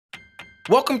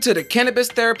Welcome to the Cannabis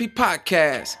Therapy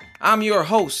Podcast. I'm your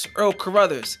host, Earl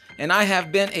Carruthers, and I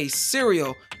have been a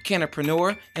serial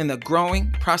cannapreneur in the growing,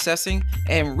 processing,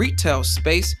 and retail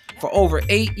space for over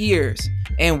 8 years.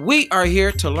 And we are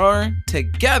here to learn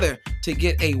together to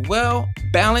get a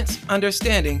well-balanced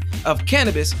understanding of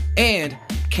cannabis and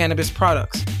cannabis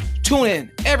products. Tune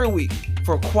in every week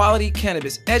for quality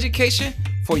cannabis education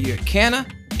for your canna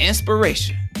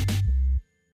inspiration.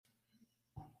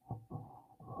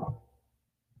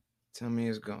 Tell me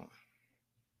it's going.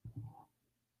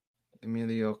 Give me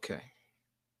the okay.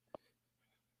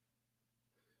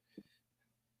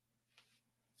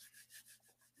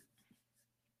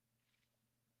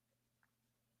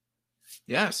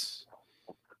 Yes.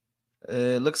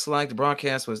 It looks like the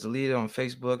broadcast was deleted on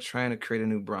Facebook, trying to create a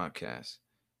new broadcast.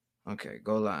 Okay,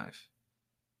 go live.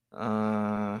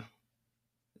 Go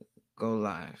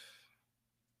live.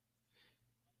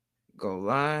 Go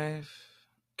live.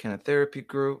 Canna Therapy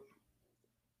Group.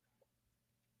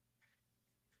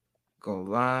 Go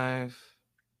live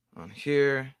on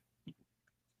here.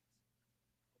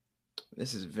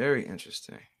 This is very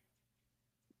interesting.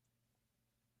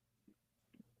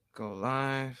 Go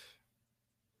live.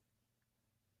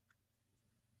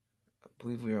 I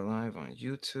believe we are live on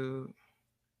YouTube.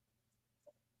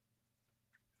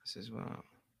 This is wow.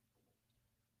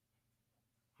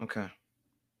 Okay.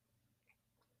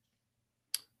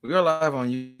 We are live on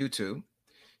YouTube.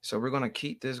 So we're going to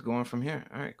keep this going from here.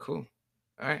 All right, cool.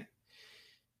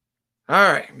 All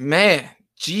right, man.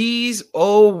 Jeez,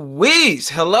 oh, wheeze.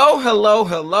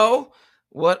 Hello.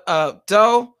 What up,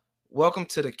 doe? Welcome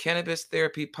to the Cannabis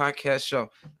Therapy Podcast Show.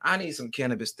 I need some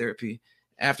cannabis therapy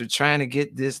after trying to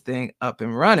get this thing up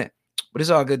and running. But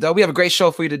it's all good, though. We have a great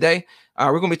show for you today.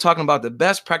 We're going to be talking about the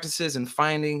best practices in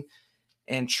finding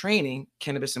and training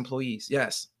cannabis employees.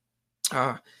 Yes.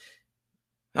 Man.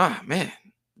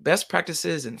 Best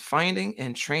practices in finding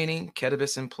and training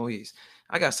cannabis employees.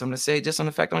 I got something to say just on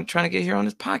the fact I'm trying to get here on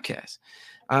this podcast.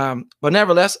 But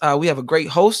nevertheless, we have a great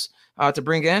host to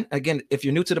bring in. Again, if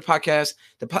you're new to the podcast,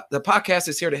 the podcast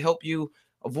is here to help you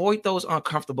avoid those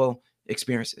uncomfortable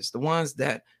experiences, the ones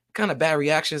that kind of bad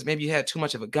reactions. Maybe you had too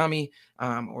much of a gummy,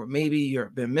 or maybe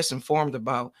you've been misinformed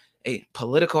about a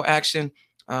political action,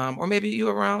 or maybe you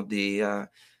around the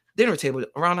dinner table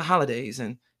around the holidays,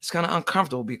 and it's kind of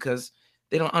uncomfortable because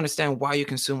they don't understand why you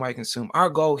consume. Our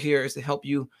goal here is to help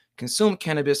you consume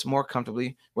cannabis more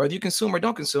comfortably, whether you consume or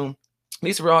don't consume. At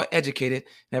least we're all educated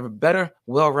and have a better,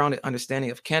 well-rounded understanding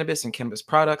of cannabis and cannabis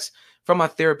products from a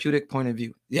therapeutic point of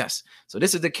view. Yes. So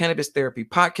this is the Cannabis Therapy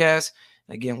Podcast.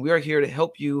 Again, we are here to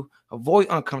help you avoid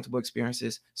uncomfortable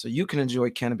experiences so you can enjoy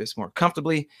cannabis more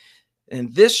comfortably.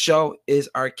 And this show is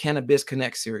our Cannabis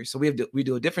Connect series. So we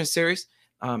do a different series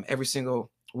every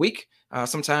single week.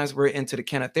 Sometimes we're into the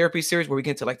Canna Therapy series where we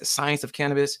get into like the science of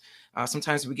cannabis.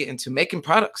 Sometimes we get into making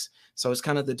products. So it's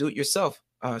kind of the do-it-yourself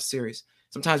series.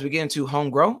 Sometimes we get into home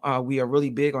grow. We are really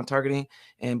big on targeting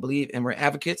and believe, and we're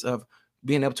advocates of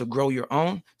being able to grow your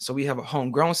own. So we have a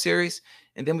homegrown series.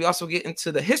 And then we also get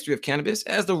into the history of cannabis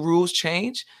as the rules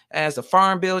change, as the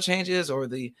farm bill changes, or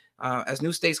as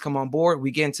new states come on board.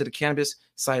 We get into the cannabis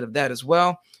side of that as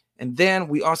well. And then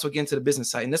we also get into the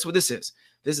business side. And that's what this is.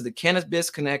 This is the Cannabis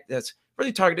Connect that's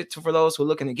really targeted for those who are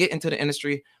looking to get into the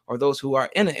industry or those who are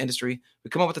in the industry.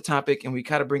 We come up with a topic and we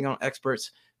kind of bring on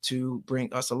experts to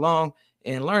bring us along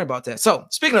and learn about that. So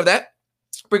speaking of that,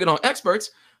 bringing on experts,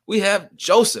 we have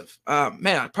Joseph.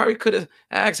 Man, I probably could have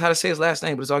asked how to say his last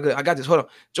name, but it's all good. I got this. Hold on.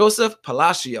 Joseph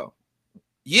Palacio.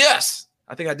 Yes.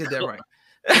 I think I did that right.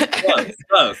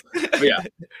 Close. Yeah.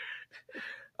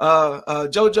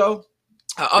 Jojo,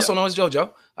 also known as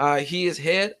Jojo. He is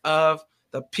head of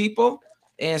the people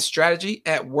and strategy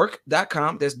at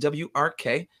work.com. That's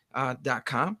WRK.com,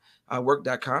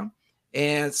 work.com.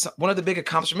 And one of the big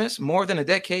accomplishments, more than a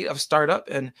decade of startup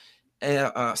and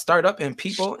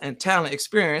people and talent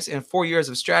experience, and 4 years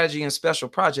of strategy and special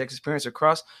projects experience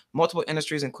across multiple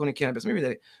industries, including cannabis. Maybe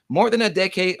that more than a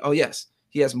decade. Oh, yes.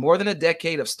 He has more than a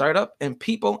decade of startup and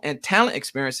people and talent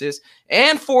experiences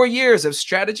and 4 years of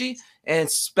strategy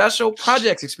and special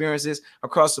projects experiences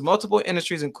across the multiple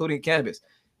industries, including cannabis.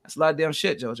 That's a lot of damn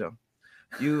shit, Jojo.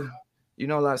 You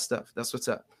know a lot of stuff. That's what's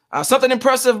up. Something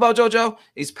impressive about Jojo,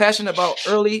 he's passionate about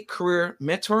early career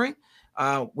mentoring,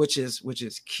 which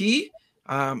is key.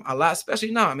 A lot,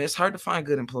 especially now. I mean, it's hard to find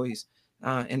good employees,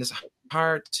 and it's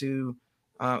hard to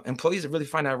employees to really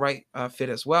find that right fit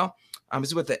as well.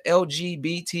 He's with the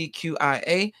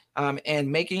LGBTQIA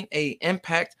and making an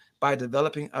impact by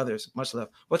developing others. Much love.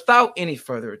 Without any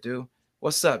further ado,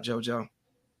 what's up, Jojo?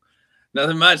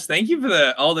 Nothing much. Thank you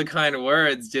for all the kind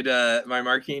words. Did my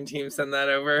marketing team send that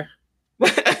over?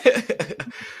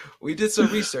 We did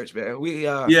some research, man. We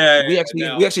Yeah, no,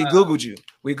 we actually Googled you.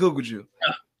 We Googled you.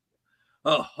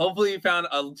 Oh, hopefully you found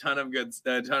a ton of great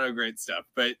stuff.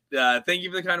 But thank you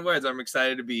for the kind words. I'm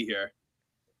excited to be here.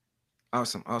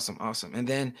 Awesome, awesome, awesome. And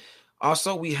then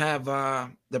also we have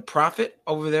the Prophet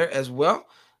over there as well.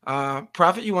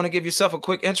 Prophet, you want to give yourself a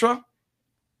quick intro?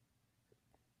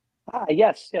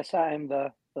 Yes, I'm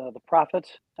the Prophet.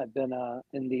 I've been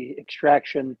in the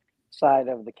extraction side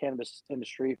of the cannabis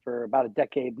industry for about a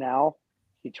decade now,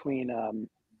 between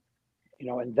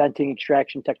inventing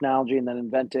extraction technology and then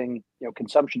inventing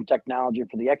consumption technology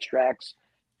for the extracts.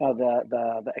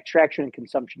 The extraction and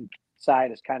consumption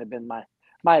side has kind of been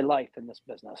my life in this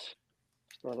business.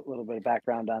 A little bit of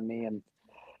background on me, and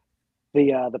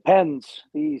the pens.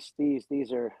 These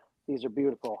are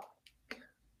beautiful.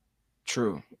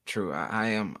 True.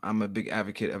 I'm a big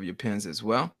advocate of your pens as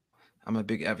well. I'm a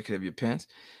big advocate of your pens.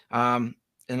 And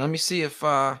let me see if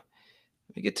let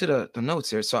me get to the notes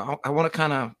here. So I want to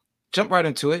kind of jump right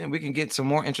into it, and we can get some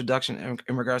more introduction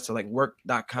in regards to like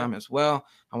work.com as well.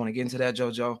 I want to get into that,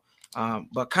 JoJo.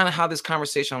 But kind of how this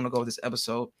conversation, I want to go with this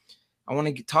episode. I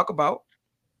want to talk about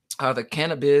the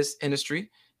cannabis industry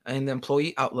and the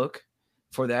employee outlook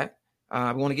for that. We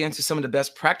want to get into some of the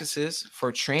best practices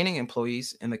for training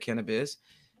employees in the cannabis,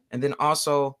 and then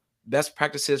also best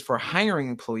practices for hiring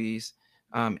employees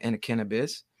in the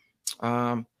cannabis.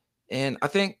 And I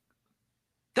think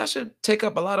that should take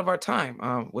up a lot of our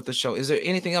time with the show. Is there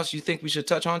anything else you think we should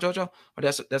touch on, JoJo? Or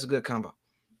that's a good combo?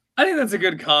 I think that's a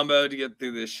good combo to get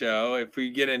through this show. If we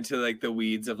get into like the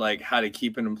weeds of like how to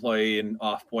keep an employee and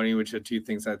offboarding, which are two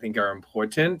things I think are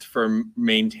important for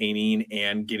maintaining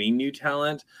and getting new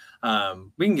talent,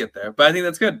 we can get there. But I think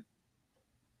that's good.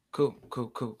 Cool.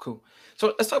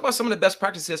 So let's talk about some of the best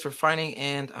practices for finding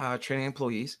and training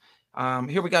employees.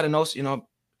 Here we got a note.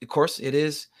 Of course, it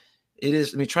is. I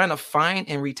mean, trying to find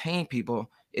and retain people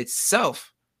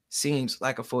itself seems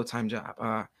like a full-time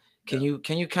job. Can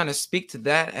you kind of speak to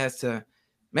that as to,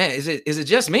 man, is it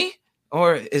just me,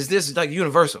 or is this like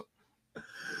universal?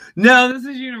 No, this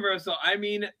is universal. I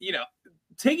mean,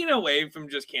 taking away from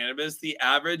just cannabis, the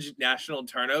average national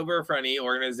turnover for any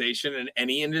organization in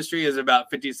any industry is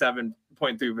about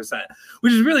 57.3%,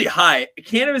 which is really high. The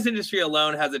cannabis industry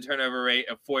alone has a turnover rate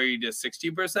of 40 to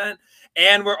 60%.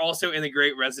 And we're also in the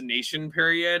great resignation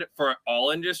period for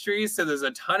all industries. So there's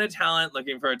a ton of talent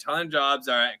looking for a ton of jobs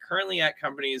are currently at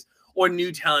companies, or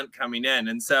new talent coming in.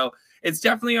 And so it's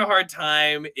definitely a hard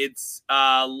time. It's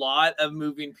a lot of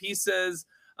moving pieces.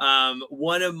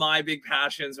 One of my big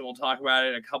passions, and we'll talk about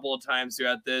it a couple of times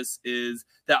throughout this, is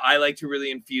that I like to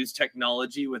really infuse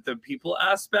technology with the people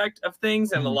aspect of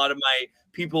things. And a lot of my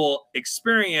people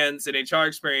experience and HR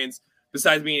experience,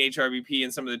 besides being HRBP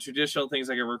and some of the traditional things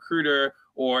like a recruiter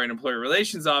or an employee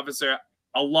relations officer,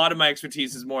 a lot of my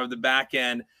expertise is more of the back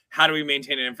end. How do we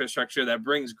maintain an infrastructure that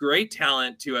brings great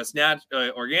talent to us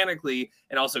organically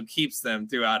and also keeps them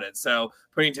throughout it? So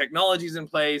putting technologies in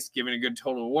place, giving a good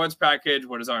total rewards package,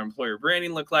 what does our employer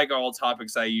branding look like, are all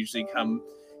topics I usually come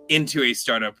into a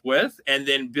startup with, and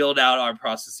then build out our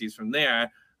processes from there.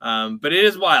 But it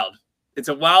is wild. It's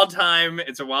a wild time.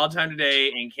 It's a wild time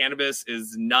today, and cannabis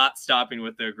is not stopping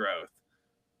with their growth.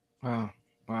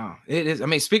 Wow. It is. I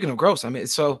mean, speaking of growth, I mean,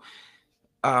 so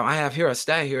I have here a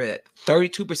stat here at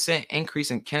 32% increase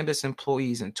in cannabis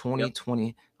employees in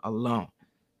 2020 alone.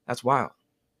 That's wild.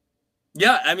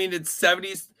 Yeah, I mean, it's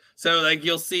 70. So like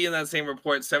you'll see in that same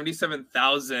report,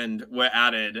 77,000 were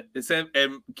added.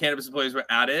 And cannabis employees were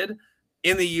added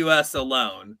in the U.S.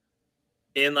 alone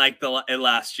in like the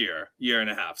last year and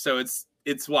a half. So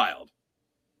it's wild.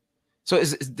 So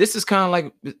this is kind of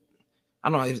like, I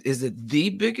don't know, is it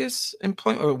the biggest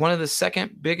employment or one of the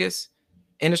second biggest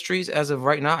industries as of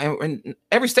right now? And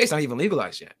every state's not even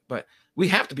legalized yet, but we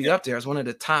have to be up there as one of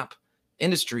the top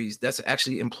industries that's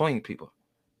actually employing people.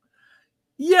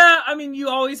 Yeah, I mean, you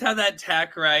always have that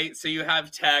tech, right? So you have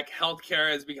tech.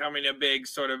 Healthcare is becoming a big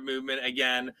sort of movement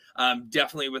again,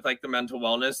 definitely with like the mental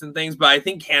wellness and things. But I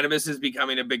think cannabis is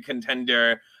becoming a big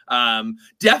contender,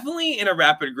 definitely in a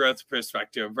rapid growth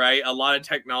perspective, right? A lot of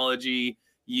technology.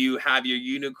 You have your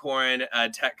unicorn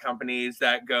tech companies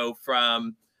that go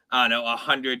from, I don't know,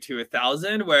 100 to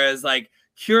 1,000, whereas like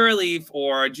Curaleaf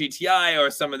or GTI or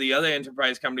some of the other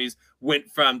enterprise companies went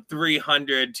from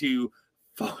 300 to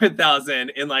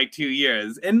 4,000 in like 2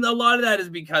 years. And a lot of that is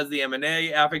because the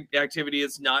M&A activity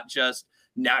is not just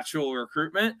natural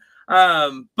recruitment.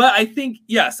 But I think,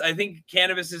 yes, I think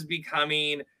cannabis is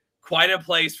becoming quite a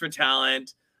place for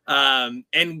talent,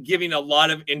 and giving a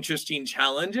lot of interesting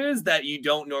challenges that you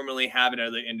don't normally have in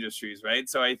other industries, right?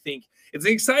 So I think it's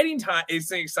an exciting time.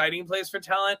 It's an exciting place for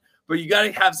talent, but you got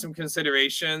to have some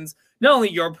considerations, not only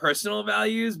your personal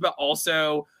values, but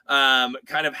also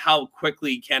kind of how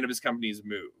quickly cannabis companies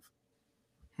move.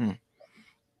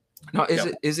 Now,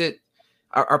 is it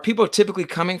are people typically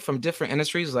coming from different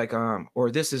industries, like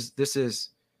or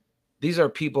these are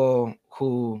people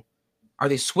who are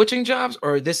they switching jobs,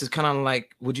 or this is kind of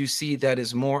like, would you see that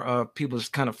as more of people's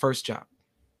kind of first job?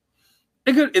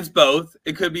 It's both.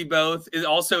 It could be both. It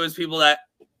also is people that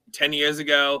 10 years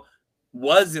ago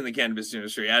was in the cannabis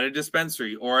industry at a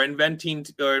dispensary, or inventing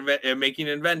or making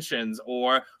inventions,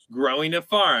 or growing a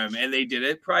farm, and they did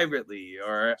it privately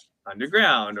or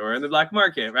underground or in the black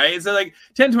market, right? So like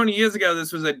 10, 20 years ago,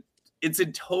 it's a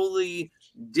totally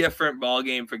different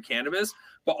ballgame for cannabis.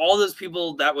 But all those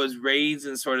people that was raised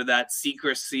in sort of that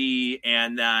secrecy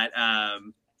and that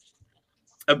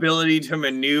ability to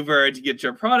maneuver to get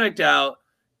your product out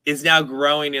is now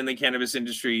growing in the cannabis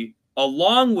industry,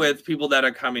 along with people that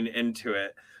are coming into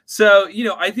it. So, you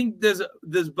know, I think there's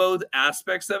both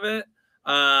aspects of it.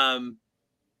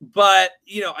 But,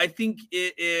 you know, I think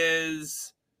it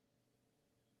is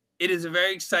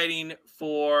very exciting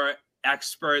for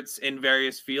experts in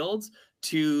various fields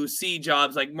to see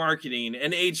jobs like marketing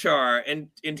and HR and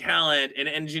in talent and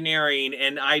engineering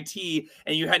and IT.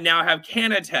 And you now have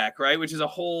Canatech, right? Which is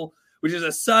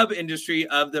a sub industry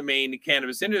of the main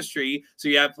cannabis industry. So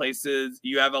you have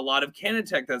a lot of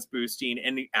Canatech that's boosting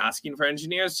and asking for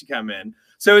engineers to come in.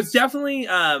 So it's definitely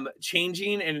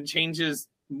changing, and it changes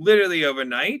literally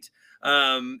overnight.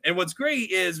 And what's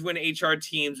great is when HR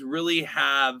teams really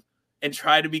have and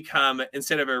try to become,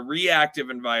 instead of a reactive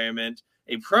environment,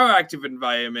 a proactive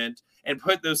environment, and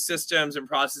put those systems and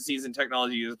processes and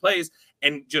technology in place.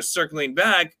 And just circling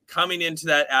back, coming into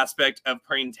that aspect of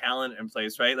putting talent in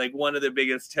place, right? Like, one of the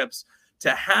biggest tips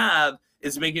to have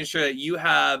is making sure that you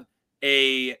have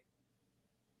a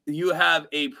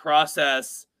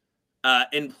process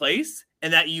in place,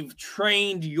 and that you've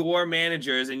trained your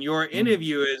managers and your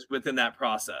interviewers within that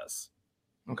process.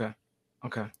 Okay.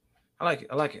 I like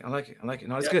it.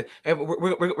 No, it's good. Hey, we're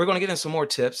going to get in some more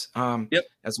tips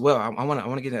as well. I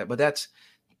want to get that, but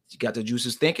you got the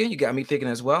juices thinking. You got me thinking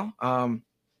as well. Now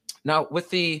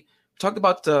talked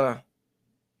about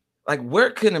where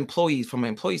can employees, from an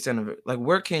employee center, like,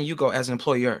 where can you go as an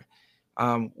employer?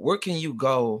 Where can you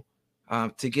go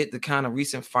to get the kind of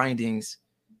recent findings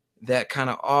that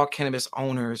kind of all cannabis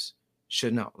owners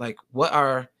should know?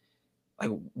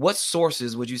 What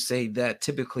sources would you say that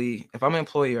typically, if I'm an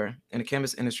employer in the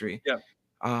cannabis industry,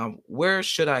 where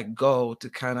should I go to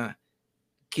kind of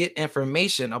get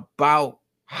information about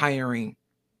hiring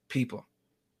people?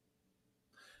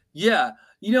 Yeah.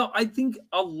 You know, I think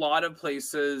a lot of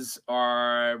places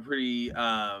are pretty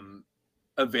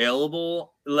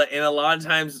available. And a lot of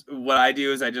times what I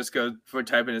do is I just go for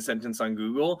type in a sentence on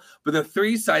Google. But the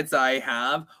 3 sites that I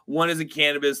have, one is a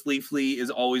cannabis. Leafly is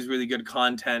always really good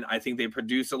content. I think they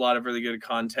produce a lot of really good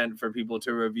content for people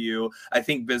to review. I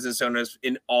think business owners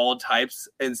in all types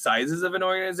and sizes of an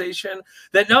organization,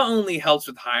 that not only helps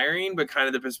with hiring, but kind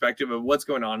of the perspective of what's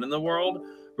going on in the world,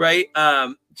 right?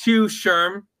 2,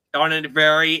 SHRM, on a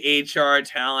very HR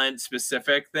talent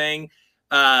specific thing.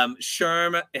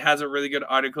 SHRM has a really good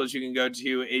articles you can go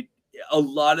to. A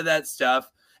lot of that stuff.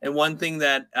 And one thing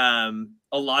that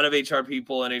a lot of HR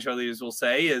people and HR leaders will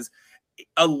say is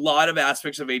a lot of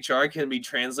aspects of HR can be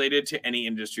translated to any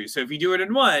industry. So if you do it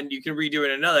in one, you can redo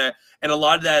it in another. And a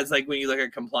lot of that is like, when you look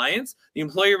at compliance, the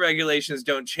employer regulations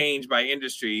don't change by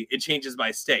industry. It changes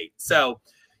by state. So,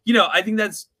 you know, I think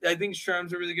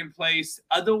SHRM's a really good place.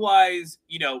 Otherwise,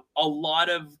 you know, a lot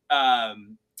of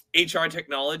HR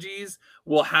technologies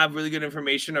will have really good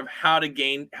information of how to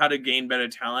gain better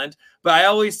talent. But I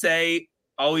always say,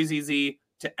 always easy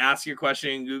to ask your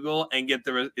question in Google and get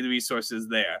the resources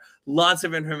there. Lots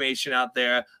of information out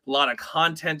there, a lot of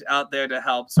content out there to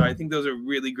help. So I think those are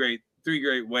really great, 3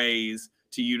 great ways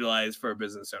to utilize for a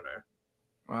business owner.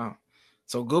 Wow.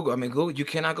 So Google, you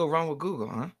cannot go wrong with Google,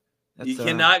 huh? You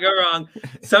cannot go wrong.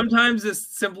 Sometimes the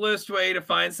simplest way to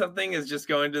find something is just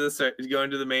going to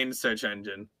the main search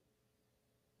engine.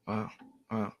 Wow.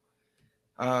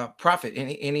 Prophet,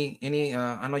 any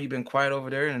I know you've been quiet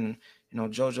over there, and you know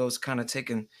JoJo's kind of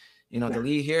taking, you know, the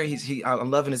lead here.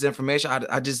 I'm loving his information.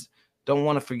 I just don't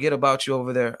want to forget about you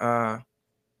over there.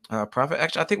 Prophet,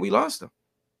 actually I think we lost him.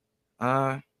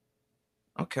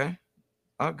 Okay.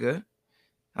 All good.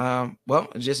 Well,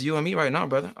 just you and me right now,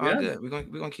 brother. All good. We're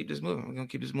gonna keep this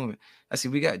moving. I see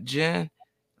we got Jen.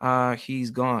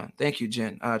 He's gone. Thank you,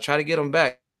 Jen. Try to get him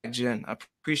back, Jen. I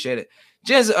appreciate it.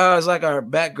 Jen's is like our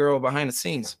back girl behind the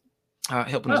scenes,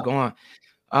 helping us go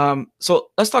on.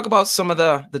 So let's talk about some of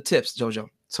the tips, JoJo.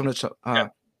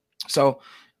 So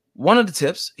one of the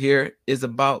tips here is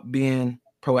about being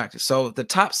proactive. So the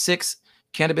top 6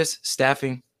 cannabis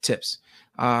staffing tips.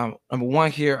 Number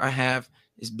 1 here I have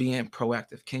is being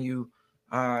proactive. Can you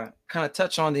kind of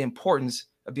touch on the importance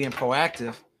of being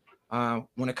proactive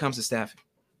when it comes to staffing?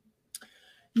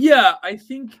 Yeah, I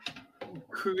think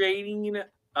creating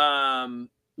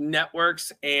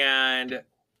networks, and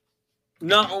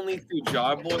not only through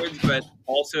job boards, but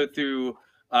also through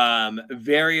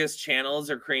various channels,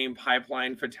 or creating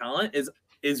pipeline for talent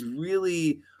is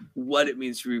really what it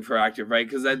means to be proactive, right?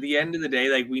 Because at the end of the day,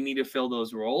 like, we need to fill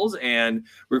those roles, and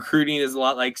recruiting is a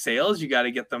lot like sales. You got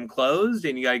to get them closed,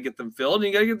 and you got to get them filled, and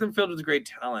you got to get them filled with great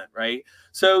talent, right?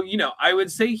 So, I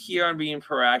would say here on being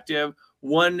proactive,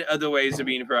 one of the ways of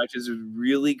being proactive is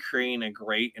really creating a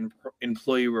great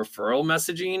employee referral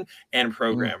messaging and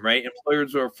program, right?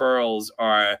 Employers referrals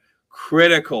are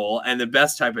critical and the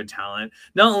best type of talent,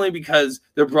 not only because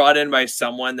they're brought in by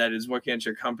someone that is working at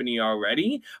your company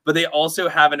already, but they also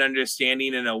have an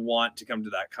understanding and a want to come to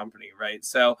that company, right?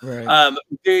 So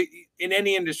in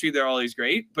any industry, they're always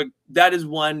great, but that is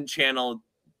one channel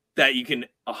that you can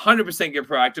 100% get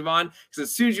proactive on, because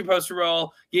as soon as you post a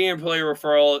role, getting an employee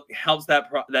referral helps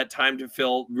that time to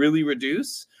fill really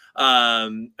reduce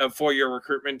for your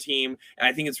recruitment team. And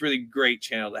I think it's really great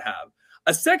channel to have.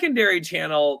 A secondary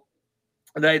channel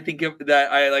that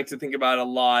I like to think about a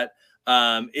lot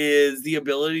is the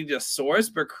ability to source,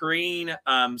 but creating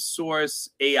source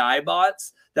AI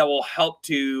bots that will help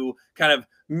to kind of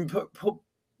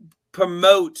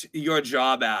promote your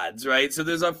job ads, right? So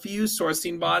there's a few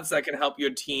sourcing bots that can help your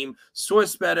team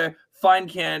source better, find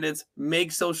candidates,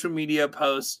 make social media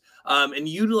posts, and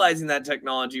utilizing that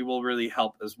technology will really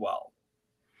help as well.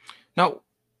 Now,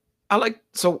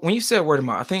 so when you said word of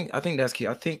mouth, I think that's key.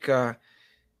 I think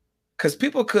because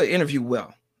people could interview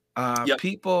well.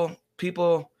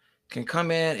 People can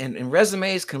come in and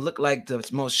resumes can look like the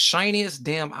most shiniest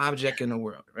damn object in the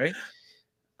world, right?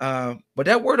 But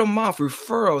that word of mouth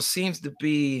referral seems to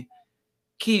be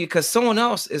key, because someone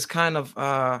else is kind of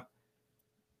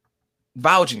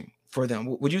vouching for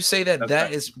them. Would you say that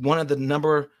that is one of the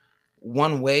number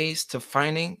one ways to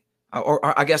finding,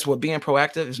 or I guess what being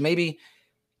proactive is? Maybe,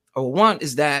 one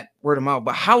is that word of mouth,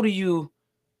 but how do you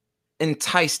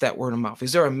entice that word of mouth?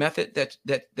 Is there a method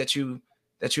that you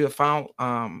have found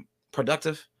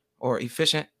productive or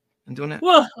efficient in doing that?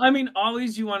 Well, I mean,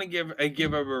 always you want to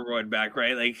give a reward back,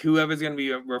 right? Like, whoever's going to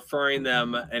be referring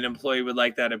them, an employee would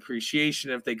like that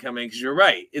appreciation if they come in, because you're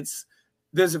right.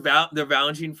 They're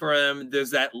vouching for them.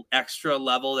 There's that extra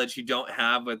level that you don't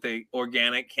have with the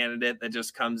organic candidate that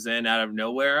just comes in out of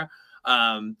nowhere.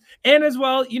 And as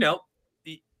well,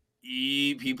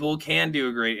 people can do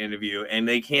a great interview, and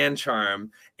they can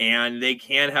charm, and they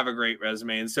can have a great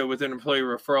resume. And so with an employee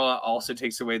referral, it also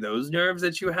takes away those nerves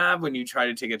that you have when you try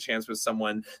to take a chance with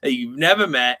someone that you've never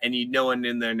met and no one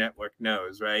in their network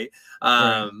knows, right?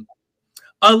 And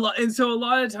so a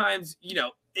lot of times,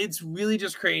 it's really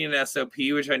just creating an SOP,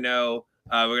 which I know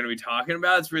we're going to be talking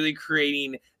about. It's really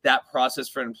creating that process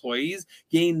for employees,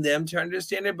 getting them to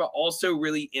understand it, but also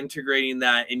really integrating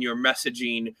that in your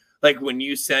messaging. Like, when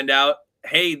you send out,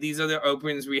 hey, these are the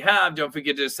openings we have, don't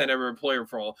forget to send over employer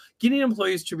referral. Getting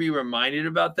employees to be reminded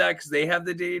about that, because they have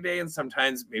the day-to-day and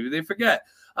sometimes maybe they forget.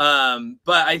 But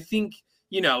I think,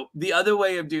 the other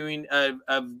way of doing,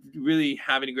 of really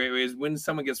having a great way is when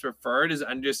someone gets referred, is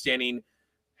understanding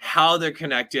how they're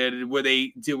connected, were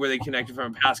they connected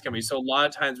from a past company. So a lot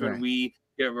of times when we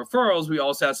get referrals, we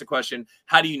also ask the question,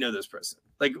 how do you know this person?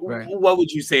 Like, what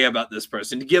would you say about this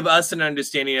person, to give us an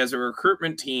understanding as a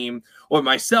recruitment team, or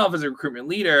myself as a recruitment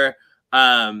leader?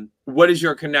 What is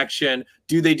your connection?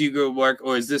 Do they do good work,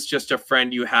 or is this just a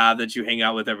friend you have that you hang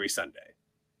out with every Sunday?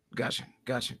 Gotcha.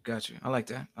 I like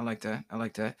that.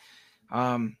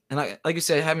 And like you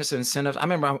said, having some incentives. I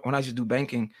remember when I used to do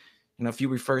banking, if you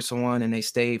refer someone and they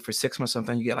stay for 6 months,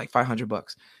 something, you get like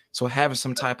 $500. So having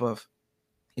some type of,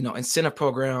 incentive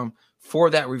program for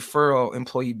that referral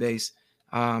employee base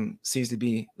seems to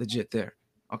be legit there.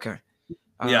 Okay.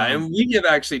 Yeah, and we give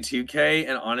actually $2,000,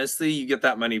 and honestly, you get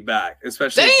that money back,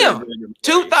 especially. Damn,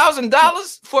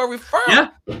 $2,000 for a referral. Yeah,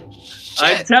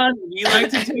 I'm telling you, we like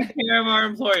to take care of our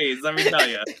employees. Let me tell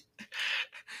you.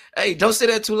 Hey, don't say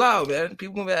that too loud, man.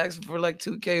 People gonna be asking for like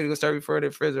 $2,000 to start referring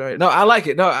their friends, right? No, I like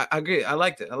it. No, I agree. I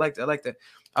liked it.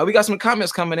 We got some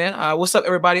comments coming in. What's up,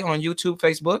 everybody on YouTube,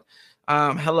 Facebook?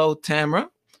 Hello, Tamara.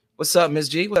 What's up, Miss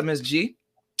G? What's up, Miss G?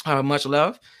 Much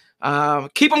love.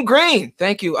 Keep them green.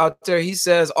 Thank you out there. He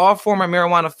says all former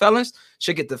marijuana felons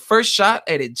should get the first shot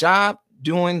at a job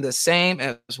doing the same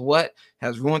as what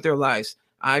has ruined their lives.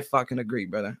 I fucking agree,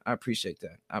 brother. I appreciate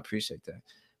that.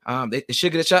 They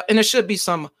should get a shot, and there should be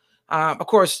some Of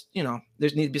course,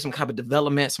 there's need to be some kind of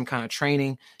development, some kind of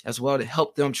training as well to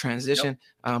help them transition.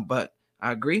 Yep. But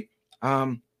I agree.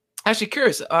 Actually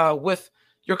curious, with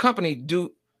your company,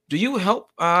 do you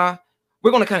help? We're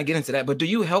going to kind of get into that, but do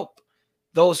you help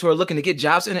those who are looking to get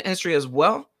jobs in the industry as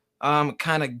well?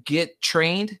 Kind of get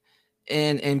trained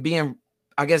and being,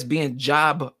 I guess, being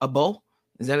job-able.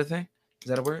 Is that a thing? Is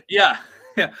that a word? Yeah.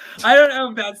 I don't know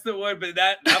if that's the word, but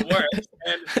that works.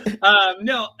 And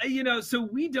no, so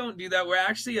we don't do that. We're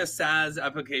actually a SaaS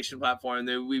application platform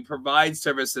that we provide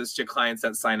services to clients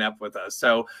that sign up with us.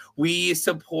 So we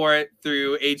support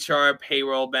through HR,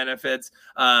 payroll, benefits,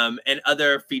 and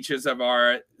other features of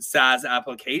our SaaS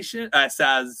application,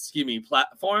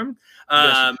 platform.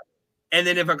 Yes. And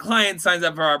then if a client signs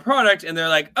up for our product and they're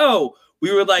like, oh,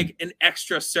 we would like an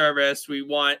extra service.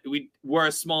 We're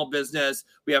a small business.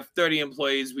 We have 30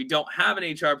 employees. We don't have an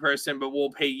HR person, but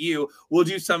we'll pay you. We'll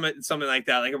do something like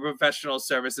that, like a professional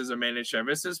services or managed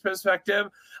services perspective.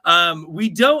 We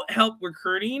don't help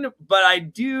recruiting, but I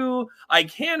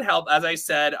can help. As I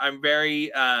said, I'm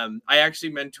very, I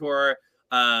actually mentor,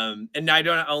 and I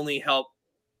don't only help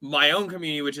my own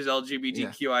community, which is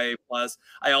LGBTQIA+.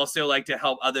 I also like to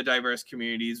help other diverse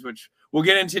communities, which we'll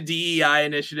get into DEI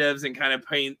initiatives and kind of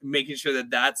making sure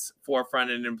that that's forefront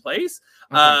and in place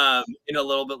in a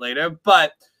little bit later.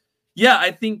 But yeah, I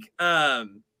think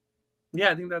that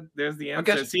there's the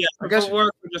answer. So we're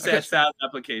just a SaaS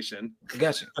application.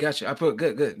 Gotcha. I put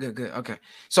good. Okay.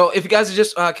 So if you guys are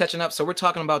just catching up, so we're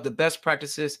talking about the best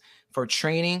practices for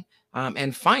training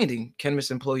and finding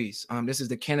cannabis employees. This is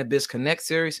the Cannabis Connect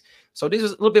series. So this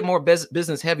is a little bit more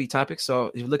business heavy topic. So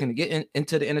if you're looking to get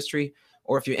into the industry,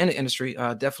 or if you're in the industry,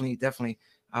 definitely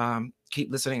keep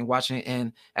listening and watching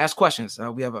and ask questions.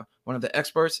 We have one of the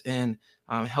experts in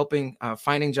helping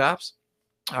finding jobs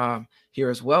here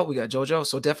as well. We got JoJo.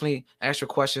 So definitely ask your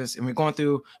questions. And we're going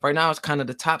through right now, it's kind of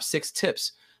the top 6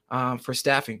 tips for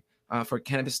staffing, for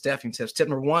cannabis staffing tips. Tip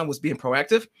number 1 was being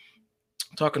proactive.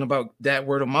 Talking about that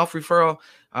word of mouth referral.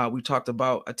 We talked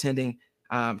about attending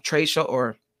trade show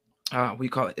or we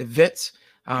call it events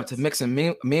to mix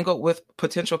and mingle with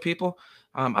potential people.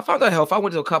 I found that helpful. I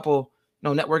went to a couple,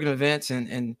 networking events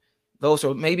and those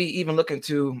are maybe even looking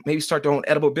to maybe start their own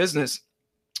edible business,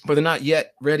 but they're not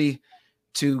yet ready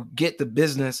to get the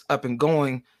business up and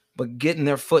going, but getting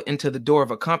their foot into the door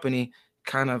of a company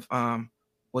kind of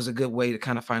was a good way to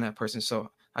kind of find that person. So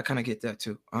I kind of get that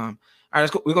too. All right,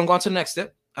 let's go. We're going to go on to the next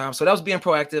step. So that was being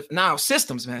proactive. Now,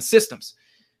 systems,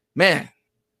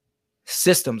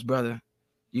 brother.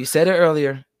 You said it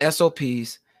earlier,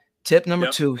 SOPs. Tip number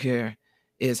 2 here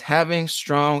is having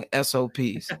strong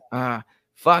SOPs.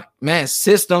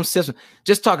 Systems.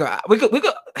 Just talk. We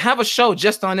could have a show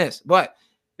just on this, but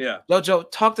JoJo,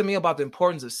 talk to me about the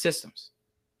importance of systems.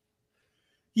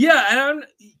 Yeah, and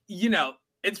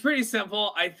it's pretty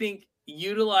simple. I think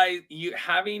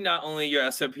having not only your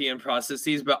SOP and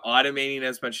processes, but automating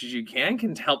as much as you can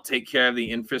help take care of the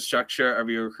infrastructure of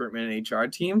your recruitment and HR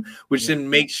team, which then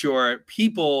makes sure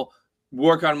people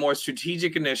work on more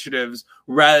strategic initiatives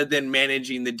rather than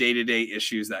managing the day-to-day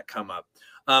issues that come up.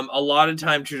 A lot of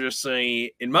time,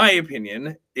 traditionally, in my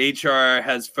opinion, HR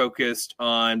has focused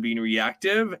on being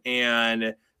reactive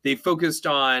and they focused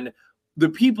on the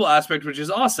people aspect, which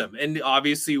is awesome. And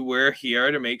obviously we're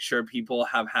here to make sure people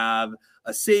have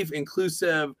a safe,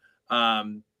 inclusive,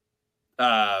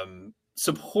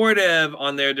 supportive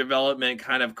on their development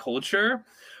kind of culture.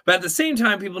 But at the same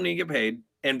time, people need to get paid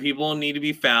and people need to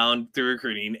be found through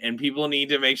recruiting and people need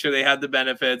to make sure they have the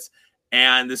benefits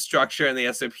and the structure and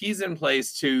the SOPs in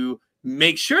place to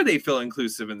make sure they feel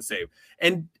inclusive and safe.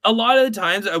 And a lot of the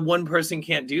times one person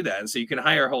can't do that. And so you can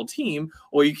hire a whole team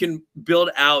or you can build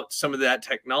out some of that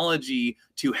technology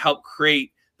to help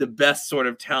create the best sort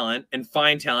of talent and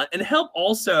find talent and help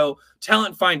also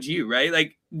talent find you, right?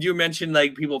 Like you mentioned,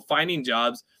 like people finding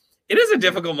jobs. It is a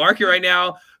difficult market right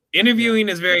now. Interviewing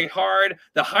is very hard.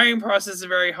 The hiring process is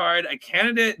very hard.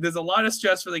 There's a lot of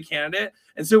stress for the candidate.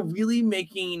 And so really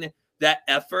making that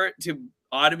effort to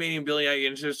automating and building out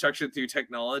your infrastructure through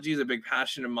technology is a big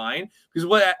passion of mine, because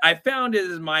what I found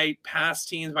is my past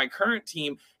teams, my current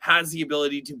team has the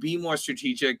ability to be more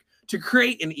strategic, to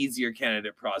create an easier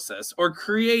candidate process or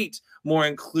create more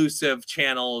inclusive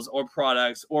channels or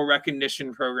products or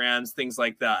recognition programs, things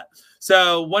like that.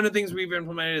 So one of the things we've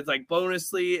implemented is like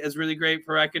Bonusly is really great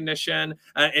for recognition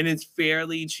and it's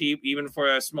fairly cheap even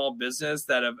for a small business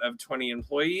that of 20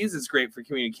 employees. It's great for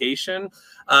communication.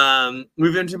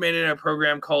 We've implemented a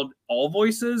program called All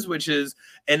Voices, which is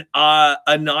an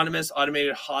anonymous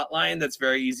automated hotline that's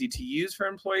very easy to use for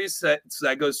employees. So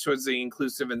that goes towards the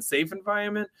inclusive and safe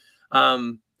environment.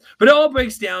 But it all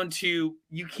breaks down to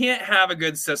you can't have a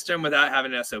good system without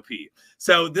having an SOP.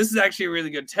 So this is actually a really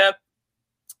good tip.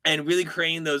 And really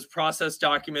creating those process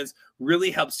documents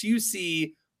really helps you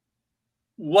see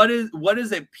what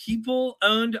is a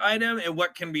people-owned item and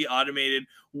what can be automated.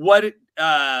 What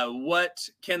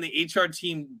can the HR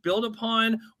team build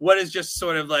upon? What is just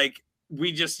sort of like,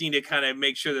 we just need to kind of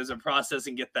make sure there's a process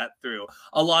and get that through.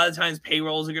 A lot of times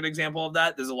payroll is a good example of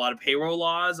that. There's a lot of payroll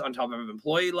laws on top of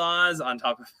employee laws, on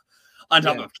top of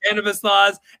cannabis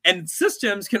laws, and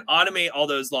systems can automate all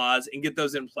those laws and get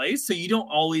those in place. So you don't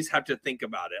always have to think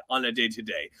about it on a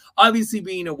day-to-day. Obviously,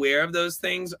 being aware of those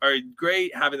things are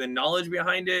great. Having the knowledge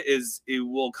behind it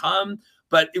will come,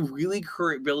 but really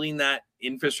building that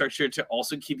infrastructure to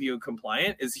also keep you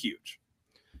compliant is huge.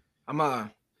 I'm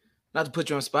not to put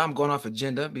you on the spot, I'm going off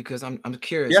agenda because I'm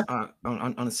curious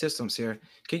on the systems here.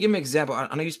 Can you give me an example?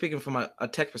 I know you're speaking from a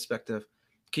tech perspective.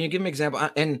 Can you give me an example?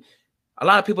 And a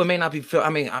lot of people may not be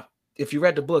if you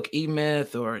read the book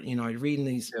E-Myth, or you're reading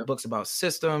these books about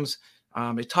systems,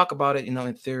 they talk about it,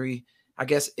 in theory. I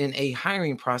guess in a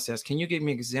hiring process, can you give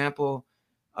me an example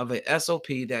of a SOP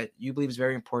that you believe is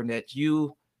very important that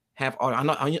you have? I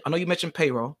know you mentioned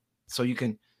payroll, so you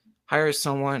can hire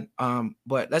someone.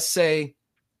 But let's say,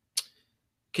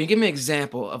 can you give me an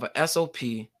example of a SOP?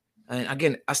 And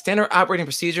again, a standard operating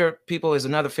procedure, people, is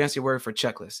another fancy word for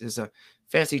checklist. It's a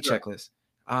fancy checklist.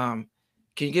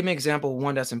 Can you give me an example of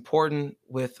one that's important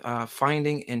with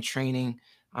finding and training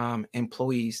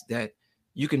employees that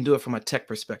you can do it from a tech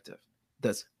perspective?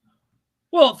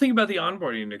 Well, think about the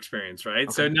onboarding experience, right?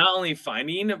 Okay. So not only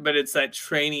finding, but it's that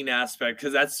training aspect,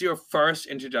 because that's your first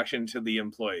introduction to the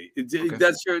employee. Okay.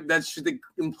 That's the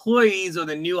employees or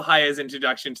the new hires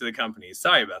introduction to the company.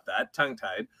 Sorry about that,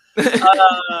 tongue-tied.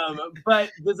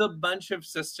 But there's a bunch of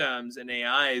systems and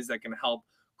AIs that can help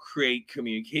create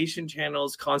communication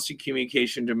channels, constant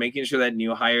communication, to making sure that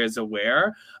new hire is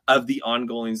aware of the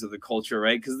ongoings of the culture,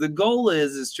 right? Because the goal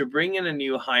is to bring in a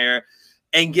new hire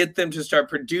and get them to start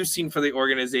producing for the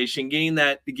organization, getting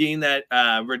that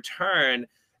return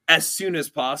as soon as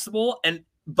possible. And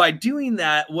by doing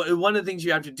that, one of the things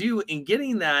you have to do in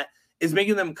getting that is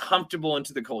making them comfortable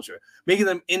into the culture, making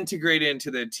them integrated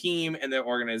into the team and their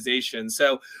organization.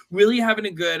 So really having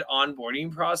a good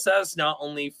onboarding process, not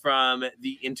only from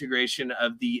the integration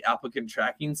of the applicant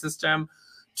tracking system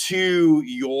to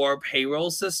your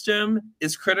payroll system,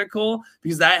 is critical,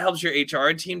 because that helps your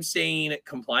HR team staying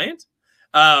compliant.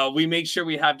 We make sure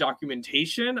we have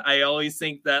documentation. I always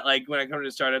think that, like, when I come to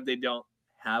a startup, they don't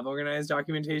have organized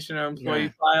documentation on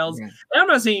employee files. And I'm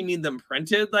not saying you need them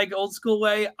printed like old school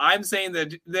way. I'm saying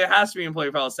that there has to be employee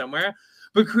files somewhere.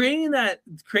 But writing out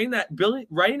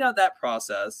that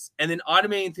process and then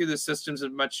automating through the systems as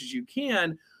much as you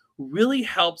can really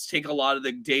helps take a lot of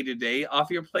the day-to-day off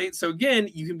your plate. So again,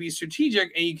 you can be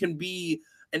strategic and you can be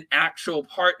an actual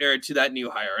partner to that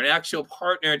new hire, an actual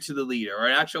partner to the leader, or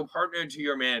an actual partner to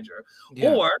your manager.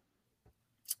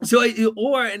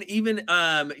 Even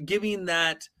giving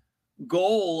that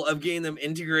goal of getting them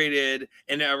integrated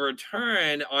and a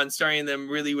return on starting them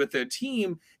really with their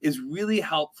team is really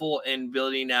helpful in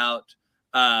building out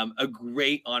a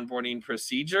great onboarding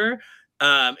procedure,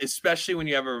 especially when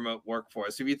you have a remote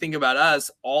workforce. If you think about us,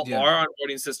 our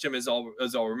onboarding system is all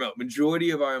remote.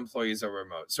 Majority of our employees are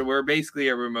remote, so we're basically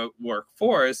a remote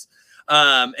workforce.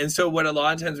 And so what a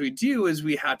lot of times we do is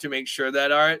we have to make sure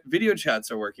that our video chats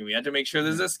are working. We have to make sure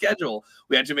there's a schedule.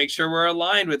 We have to make sure we're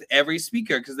aligned with every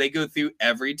speaker, because they go through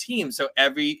every team. So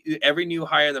every new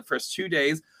hire in the first 2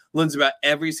 days learns about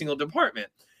every single department.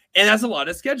 And that's a lot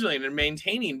of scheduling and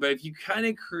maintaining. But if you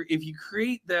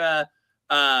create the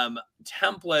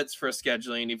templates for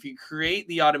scheduling, if you create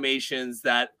the automations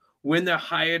that when they're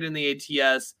hired in the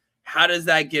ATS, how does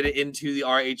that get it into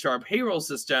our HR payroll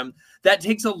system? That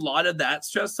takes a lot of that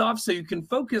stress off, so you can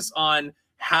focus on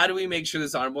how do we make sure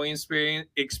this onboarding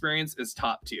experience is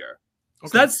top tier. Okay.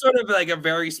 So that's sort of like a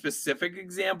very specific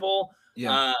example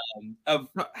of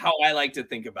how I like to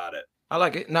think about it. I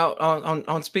like it. Now,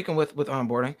 on speaking with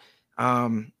onboarding,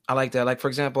 I like that. Like, for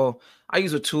example, I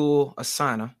use a tool,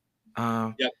 Asana.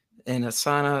 And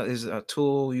Asana is a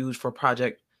tool used for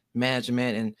project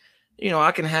management, and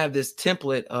I can have this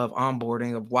template of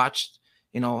onboarding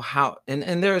of how,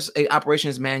 and there's a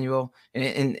operations manual,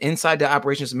 and inside the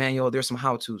operations manual, there's some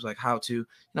how-tos, like how to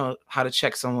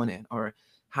check someone in, or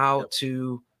how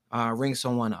to ring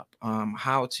someone up,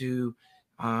 how to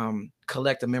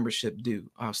collect a membership due,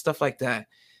 stuff like that.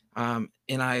 And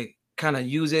I kind of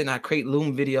use it, and I create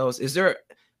Loom videos. Is there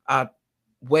a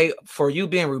way, for you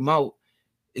being remote,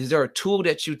 is there a tool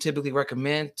that you typically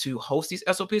recommend to host these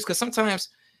SOPs? Because sometimes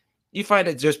you find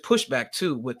that there's pushback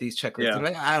too with these checklists. Yeah.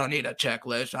 Like, I don't need a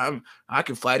checklist. I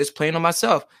can fly this plane on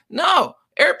myself. No,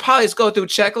 air pilots go through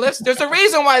checklists. There's a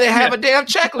reason why they have a damn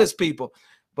checklist, people.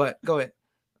 But go ahead.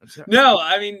 No,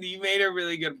 I mean, you made a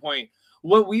really good point.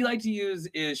 What we like to use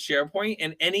is SharePoint,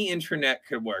 and any intranet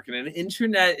could work. And an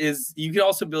intranet is, you can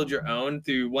also build your own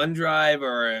through OneDrive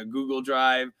or a Google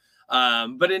Drive.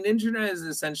 But an intranet is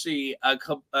essentially a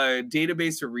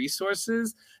database of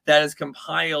resources that is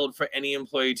compiled for any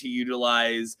employee to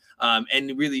utilize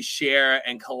and really share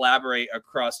and collaborate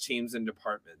across teams and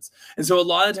departments. And so a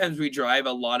lot of times we drive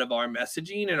a lot of our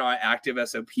messaging and our active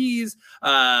SOPs,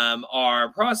 our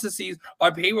processes,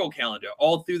 our payroll calendar,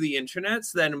 all through the intranet,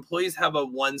 so that employees have a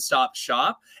one-stop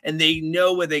shop and they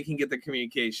know where they can get the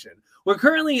communication. We're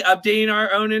currently updating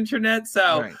our own intranet,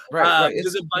 so right.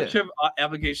 There's a bunch of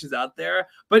applications out there.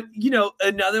 But, you know,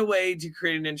 another way to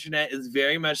create an intranet is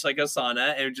very much like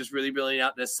Asana, and just really building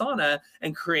out Asana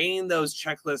and creating those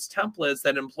checklist templates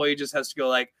that employee just has to go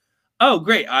like, oh,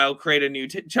 great, I'll create a new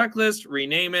checklist,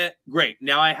 rename it. Great.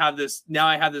 Now I have this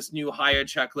new hire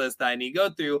checklist that I need to go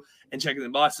through and check in the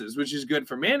boxes, which is good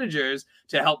for managers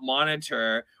to help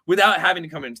monitor without having to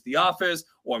come into the office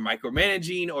or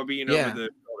micromanaging or being over the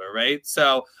shoulder, right?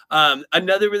 So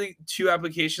another really two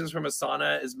applications from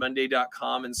Asana is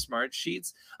Monday.com and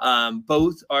Smartsheets.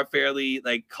 Both are fairly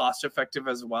like cost effective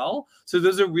as well. So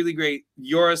those are really great.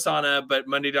 Your Asana, but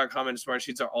Monday.com and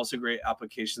Smartsheets are also great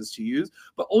applications to use.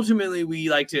 But ultimately, we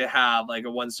like to have like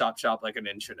a one-stop shop, like an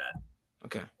intranet.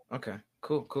 Okay.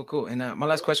 Cool. And my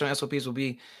last question on SOPs will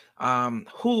be,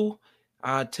 who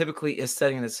typically is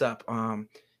setting this up?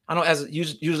 I know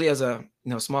usually as a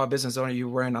small business owner, you're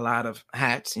wearing a lot of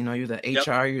hats. You know, you're the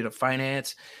HR, you're the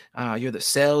finance, you're the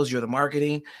sales, you're the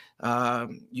marketing,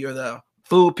 you're the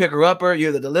food picker upper,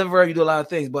 you're the deliverer. You do a lot of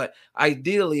things, but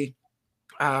ideally,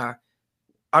 I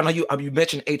know you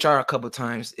mentioned HR a couple of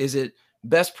times. Is it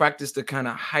best practice to kind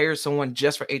of hire someone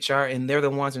just for HR and they're the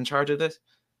ones in charge of this?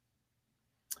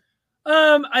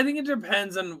 I think it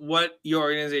depends on what your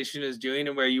organization is doing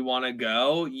and where you want to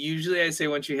go. Usually I say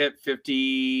once you hit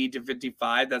 50 to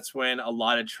 55, that's when a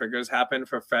lot of triggers happen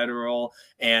for federal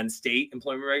and state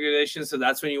employment regulations. So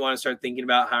that's when you want to start thinking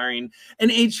about hiring an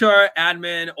HR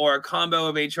admin or a combo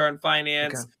of HR and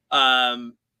finance.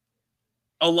 Okay.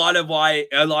 A lot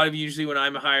of usually when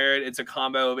I'm hired, it's a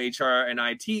combo of HR and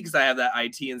IT, because I have that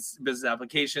IT and business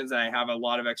applications, and I have a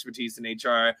lot of expertise in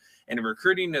HR and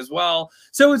recruiting as well.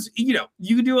 So it's, you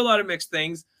can do a lot of mixed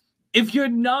things. If you're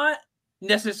not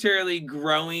necessarily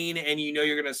growing and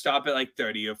you're going to stop at like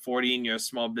 30 or 40 in your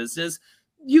small business,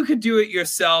 you could do it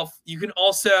yourself. You can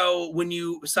also, when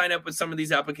you sign up with some of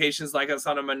these applications like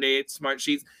Asana, Monday,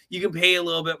 Smartsheets, you can pay a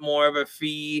little bit more of a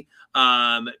fee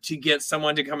to get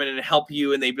someone to come in and help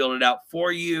you, and they build it out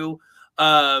for you.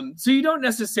 So you don't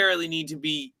necessarily need to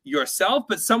be yourself,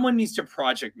 but someone needs to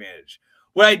project manage.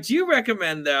 What I do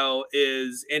recommend, though,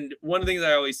 is, and one of the things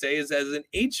I always say is, as an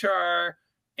HR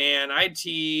and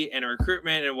IT and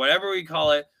recruitment and whatever we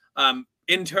call it,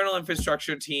 internal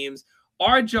infrastructure teams,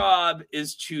 our job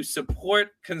is to support,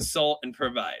 consult, and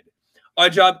provide. Our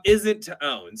job isn't to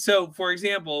own. So, for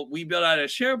example, we build out a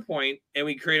SharePoint and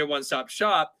we create a one-stop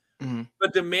shop,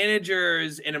 but the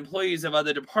managers and employees of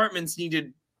other departments need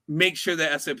to make sure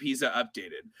the SOPs are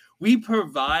updated. We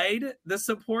provide the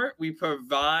support, we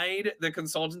provide the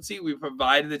consultancy, we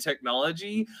provide the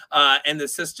technology and the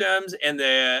systems and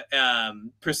the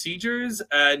procedures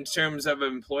in terms of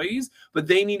employees, but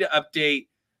they need to update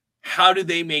how do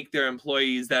they make their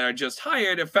employees that are just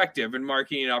hired effective in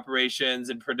marketing and operations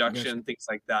and production, things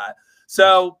like that.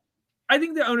 So I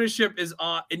think the ownership is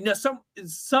on.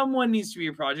 Someone needs to be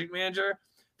a project manager.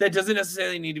 That doesn't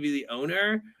necessarily need to be the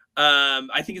owner.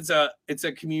 I think it's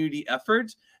a community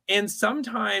effort. And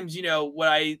sometimes, what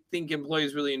I think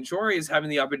employees really enjoy is having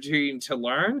the opportunity to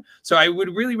learn. So I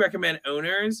would really recommend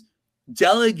owners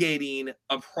delegating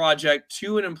a project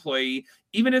to an employee,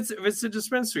 even if it's a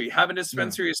dispensary, have a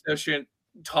dispensary associate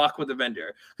talk with the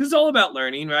vendor, because it's all about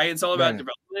learning, right? It's all about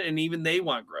development, and even they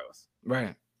want growth.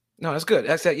 Right. No, that's good.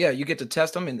 That's it. Yeah, you get to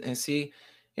test them and see,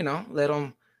 let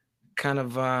them kind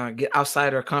of get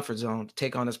outside their comfort zone to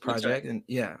take on this project. And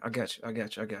I got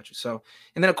you. So,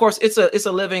 and then of course it's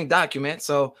a living document.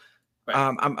 So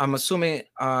I'm assuming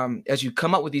as you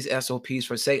come up with these SOPs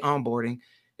for, say, onboarding,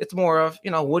 it's more of,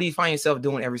 what do you find yourself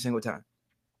doing every single time?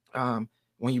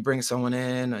 When you bring someone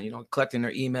in, collecting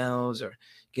their emails or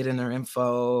getting their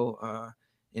info,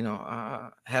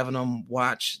 having them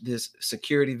watch this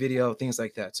security video, things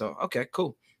like that. So, okay,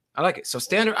 cool. I like it. So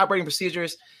standard operating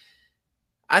procedures,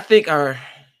 I think, are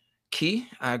key.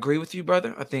 I agree with you,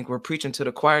 brother. I think we're preaching to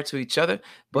the choir to each other,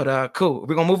 but cool.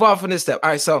 We're gonna move on from this step. All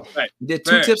right, so we did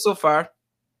 2 tips so far.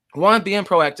 1, being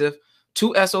proactive.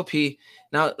 2, SOP.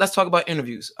 Now let's talk about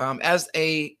interviews. As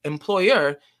a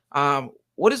employer,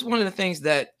 what is one of the things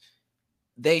that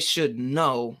they should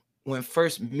know when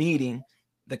first meeting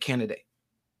the candidate?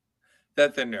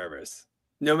 That they're nervous,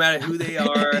 no matter who they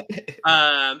are.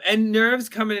 And nerves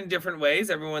come in different ways.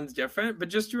 Everyone's different, but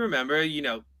just to remember,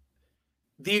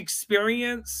 the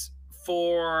experience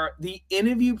for the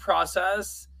interview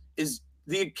process is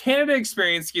the candidate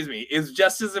experience, is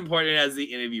just as important as the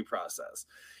interview process.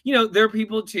 There are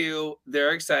people too,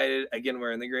 they're excited. Again,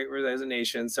 we're in the Great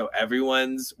Resignation, so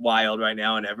everyone's wild right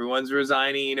now and everyone's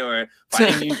resigning or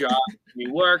finding new jobs,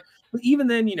 new work. But even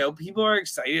then, people are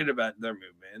excited about their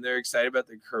movement and they're excited about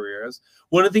their careers.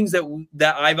 One of the things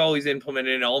that I've always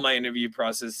implemented in all my interview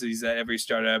processes at every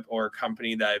startup or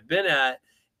company that I've been at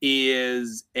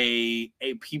is a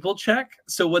people check.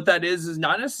 So what that is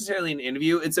not necessarily an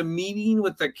interview. It's a meeting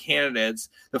with the candidates,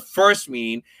 the first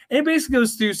meeting. And it basically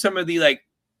goes through some of the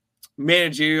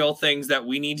managerial things that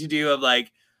we need to do of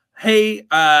hey,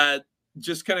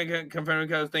 just kind of confirming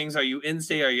kind of things. Are you in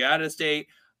state? Are you out of state?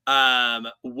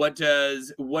 What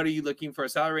are you looking for a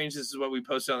salary range? This is what we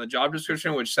posted on the job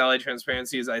description, which salary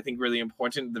transparency is, I think, really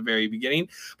important at the very beginning,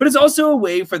 but it's also a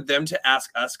way for them to ask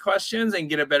us questions and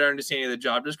get a better understanding of the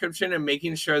job description and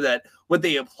making sure that what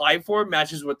they apply for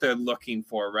matches what they're looking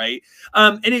for. Right.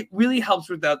 And it really helps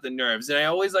without the nerves. And I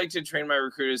always like to train my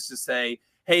recruiters to say,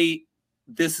 hey,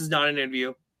 this is not an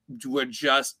interview. We're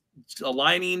just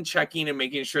aligning, checking, and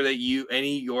making sure that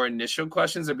your initial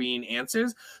questions are being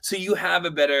answered so you have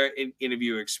a better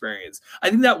interview experience. I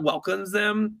think that welcomes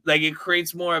them. It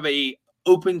creates more of a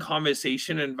open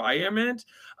conversation environment.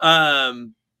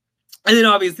 And then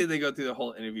obviously they go through the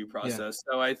whole interview process.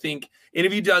 Yeah. So I think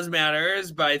interview does matter,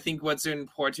 but I think what's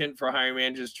important for hiring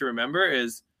managers to remember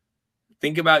is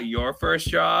think about your first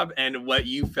job and what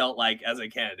you felt like as a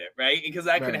candidate, right? Because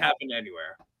that can happen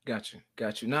anywhere. Got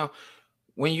you. Now,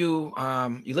 when you're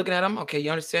looking at them, okay,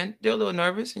 you understand they're a little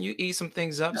nervous, and you ease some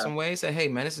things up some ways. Say, hey,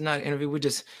 man, this is not an interview. We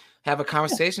just have a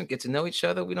conversation, get to know each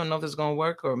other. We don't know if this is going to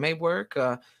work or it may work.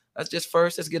 Let's get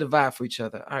a vibe for each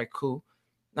other. All right, cool.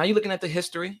 Now you're looking at the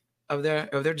history of their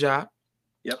job,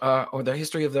 or the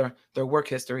history of their work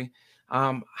history.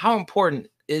 How important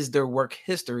is their work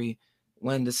history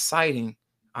when deciding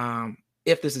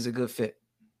if this is a good fit?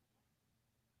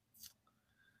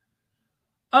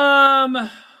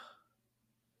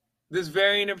 There's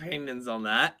varying opinions on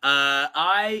that.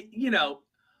 I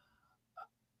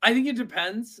think it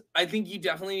depends. I think you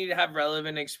definitely need to have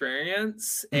relevant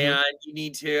experience and you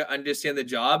need to understand the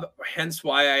job. Hence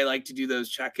why I like to do those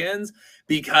check-ins,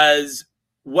 because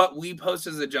what we post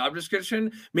as a job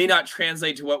description may not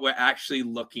translate to what we're actually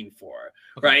looking for.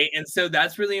 Okay. Right. And so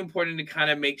that's really important to kind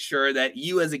of make sure that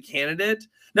you as a candidate,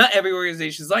 not every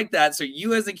organization is like that. So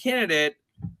you as a candidate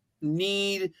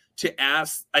need to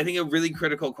ask, I think, a really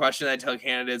critical question I tell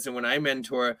candidates, and when I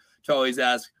mentor, to always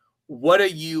ask, what are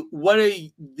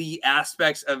the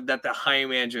aspects of that the hiring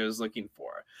manager is looking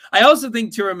for? I also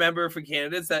think to remember for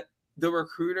candidates that the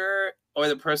recruiter or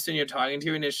the person you're talking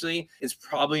to initially is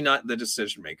probably not the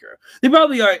decision maker. They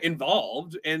probably are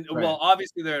involved, and well,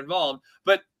 obviously they're involved,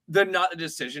 but they're not the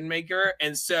decision maker.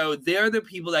 And so they're the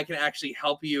people that can actually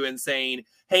help you in saying,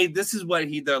 hey, this is what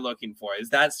they're looking for. Is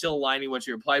that still aligning what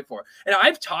you applied for? And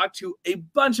I've talked to a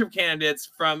bunch of candidates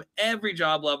from every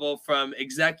job level, from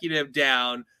executive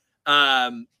down,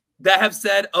 that have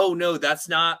said, oh, no, that's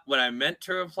not what I meant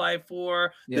to apply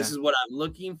for. Yeah. This is what I'm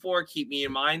looking for. Keep me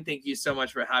in mind. Thank you so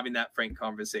much for having that frank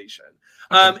conversation.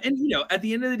 Okay. And, at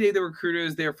the end of the day, the recruiter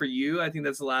is there for you. I think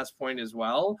that's the last point as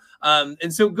well.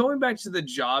 And so going back to the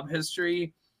job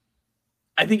history,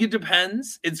 I think it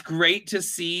depends. It's great to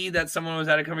see that someone was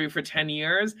at a company for 10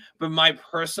 years, but my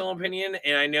personal opinion,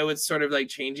 and I know it's sort of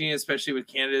changing, especially with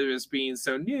candidates being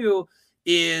so new,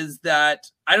 is that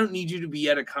I don't need you to be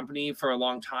at a company for a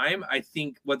long time. I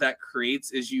think what that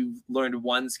creates is you've learned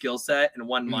one skill set and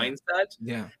one mindset.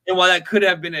 Yeah. And while that could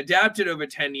have been adapted over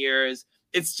 10 years,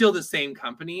 it's still the same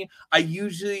company. I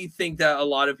usually think that a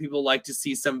lot of people like to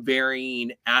see some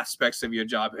varying aspects of your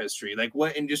job history. Like,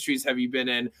 what industries have you been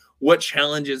in? What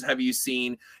challenges have you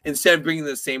seen? Instead of bringing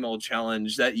the same old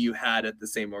challenge that you had at the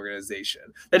same organization.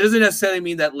 That doesn't necessarily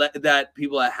mean that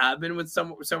people that have been with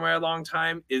somewhere a long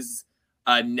time is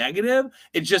negative.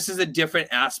 It just is a different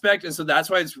aspect. And so that's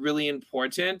why it's really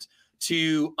important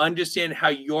to understand how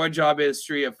your job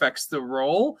history affects the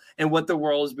role and what the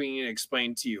role is being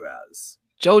explained to you as.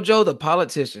 Jojo, the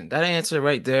politician, that answer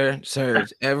right there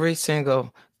serves every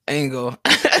single angle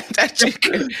that you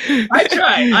could. I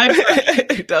try.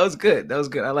 That was good. That was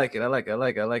good. I like it.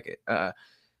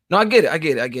 No, I get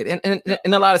it.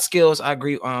 And a lot of skills, I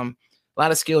agree. A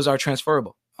lot of skills are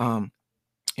transferable.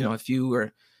 If you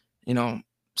were,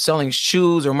 selling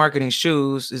shoes or marketing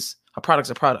shoes, is a product's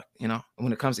a product.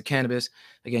 When it comes to cannabis,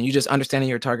 again, you just understanding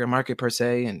your target market per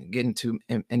se and getting to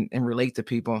and relate to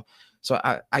people. So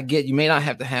I get you may not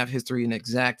have to have history in the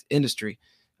exact industry,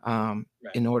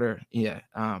 in order,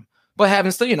 but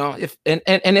having still,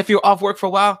 if you're off work for a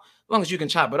while, as long as you can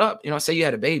chop it up, say you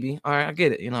had a baby, all right, I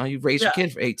get it. You raised your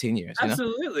kid for 18 years.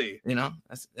 Absolutely.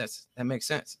 That makes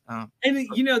sense. And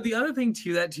the other thing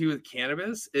with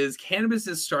cannabis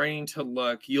is starting to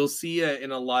look, you'll see it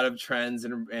in a lot of trends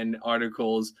and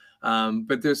articles,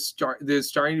 but there's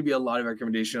starting to be a lot of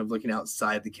recommendation of looking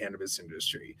outside the cannabis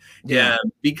industry. Yeah,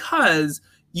 because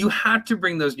you have to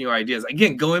bring those new ideas.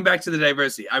 Again, going back to the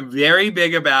diversity, I'm very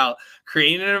big about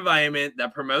creating an environment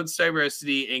that promotes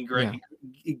diversity and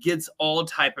it gets all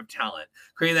type of talent.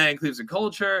 Creating that inclusive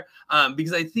culture,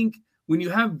 because I think when you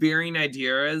have varying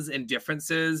ideas and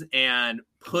differences and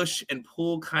push and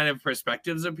pull kind of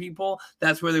perspectives of people,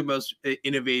 that's where the most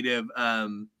innovative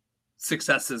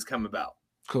successes come about.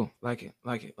 Cool, like it.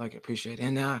 Appreciate it.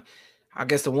 And I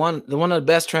guess the one of the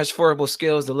best transferable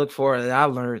skills to look for that I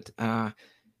learned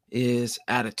is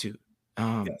attitude.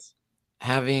 Yes.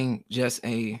 Having just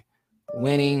a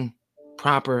winning,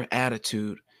 proper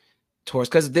attitude towards,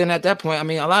 because then at that point,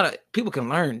 a lot of people can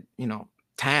learn,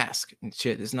 task and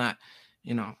shit. It's not,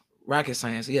 rocket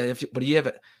science. Yeah, but you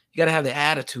got to have the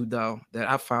attitude though that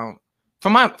I found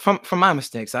from my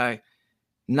mistakes. I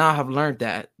now have learned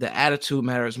that the attitude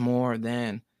matters more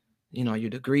than, your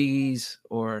degrees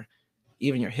or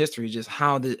even your history. Just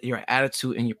how your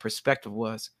attitude and your perspective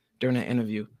was during the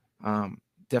interview.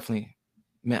 Definitely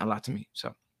meant a lot to me.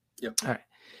 So, yep.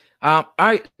 All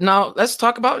right. Now let's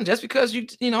talk about, just because you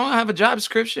have a job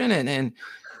description and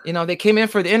they came in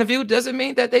for the interview doesn't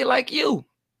mean that they like you.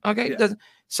 Okay. Yeah.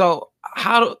 So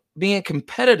how being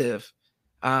competitive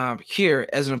here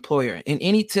as an employer, and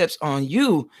any tips on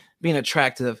you being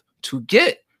attractive to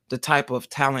get the type of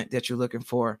talent that you're looking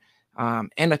for,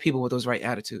 and the people with those right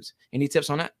attitudes. Any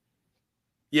tips on that?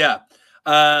 Yeah.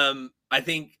 I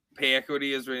think pay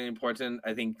equity is really important.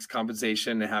 I think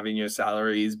compensation and having your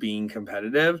salaries being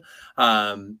competitive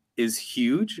is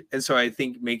huge. And so I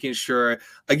think making sure,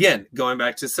 again, going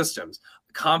back to systems,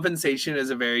 compensation is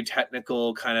a very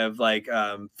technical kind of like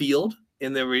field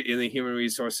in the human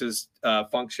resources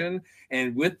function.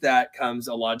 And with that comes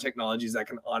a lot of technologies that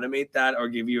can automate that or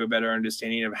give you a better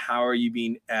understanding of how are you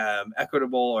being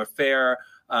equitable or fair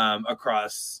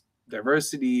across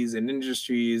diversities and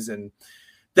industries. And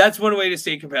that's one way to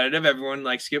stay competitive. Everyone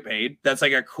likes to get paid. That's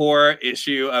like a core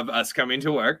issue of us coming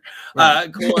to work. Right.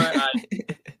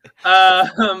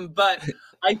 But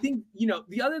I think,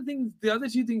 the other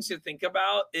two things to think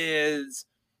about is,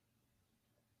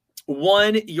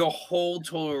 one, your whole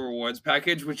total rewards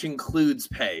package, which includes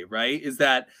pay, right? Is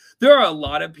that there are a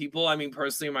lot of people,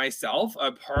 personally myself,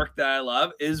 a perk that I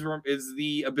love is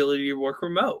the ability to work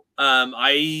remote.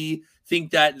 I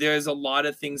think that there's a lot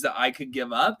of things that I could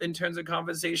give up in terms of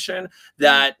compensation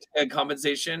that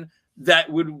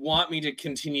would want me to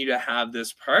continue to have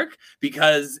this perk,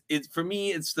 because for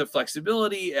me, it's the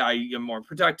flexibility. I am more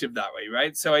productive that way,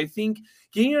 right? So I think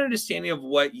getting an understanding of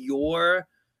what your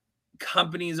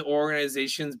companies,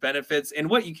 organizations, benefits, and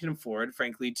what you can afford,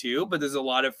 frankly, too. But there's a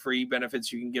lot of free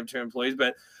benefits you can give to employees.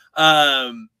 But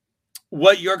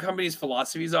what your company's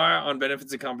philosophies are on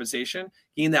benefits and compensation,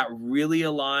 getting that really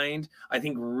aligned. I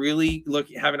think really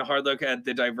having a hard look at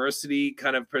the diversity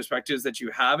kind of perspectives that you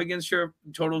have against your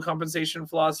total compensation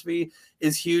philosophy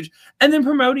is huge. And then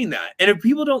promoting that. And if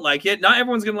people don't like it, not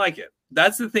everyone's going to like it.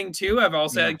 That's the thing too. I've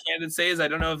also had candidates say I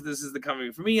don't know if this is the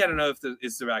company for me. I don't know if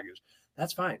it's the package.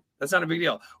 That's fine. That's not a big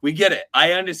deal. We get it.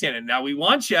 I understand it. Now we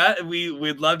want you.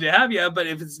 We'd love to have you. But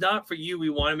if it's not for you, we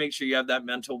want to make sure you have that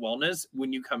mental wellness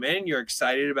when you come in. You're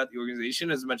excited about the organization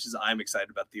as much as I'm excited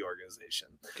about the organization.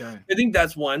 Okay. I think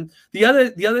that's one. The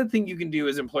other thing you can do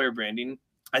is employer branding.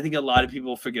 I think a lot of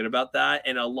people forget about that.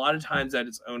 And a lot of times that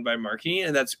it's owned by marketing,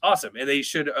 and that's awesome. And they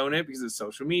should own it because it's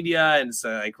social media and it's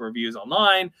like reviews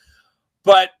online.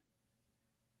 But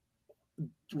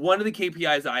one of the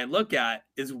KPIs I look at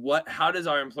is how does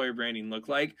our employer branding look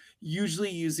like? Usually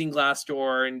using Glassdoor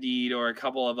or Indeed or a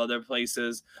couple of other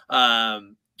places.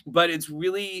 But it's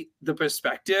really the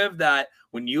perspective that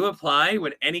when you apply,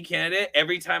 when any candidate,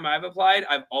 every time I've applied,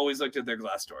 I've always looked at their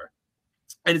Glassdoor.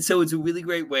 And so it's a really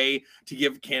great way to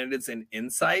give candidates an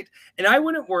insight. And I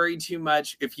wouldn't worry too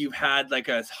much if you've had like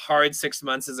a hard 6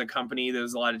 months as a company.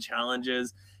 There's a lot of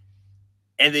challenges.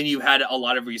 and then you had a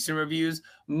lot of recent reviews,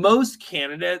 most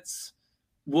candidates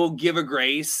will give a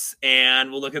grace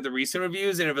and we'll look at the recent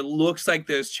reviews. And if it looks like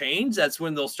there's change, that's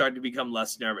when they'll start to become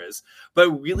less nervous. But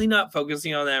really not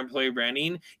focusing on that employee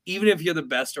branding, even if you're the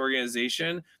best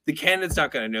organization, the candidate's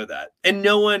not going to know that. And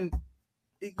no one,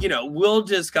 will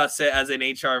discuss it as an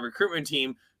HR recruitment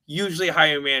team. Usually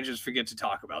hiring managers forget to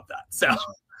talk about that. So,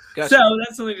 Gotcha. So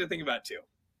that's something to think about too.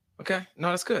 Okay. No,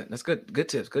 that's good. That's good. Good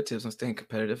tips on staying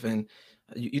competitive. And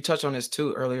you touched on this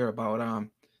too earlier about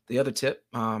the other tip,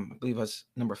 I believe was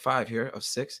number 5 here of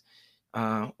 6,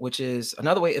 which is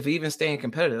another way of even staying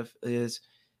competitive is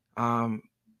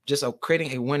just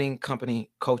creating a winning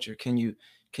company culture. Can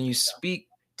you speak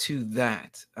to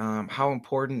that? How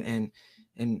important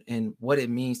and what it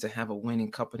means to have a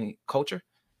winning company culture?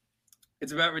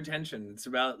 It's about retention. It's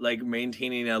about like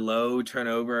maintaining a low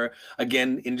turnover.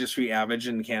 Again, industry average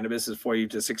in cannabis is 40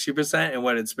 to 60%, and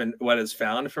what it's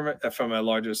found from a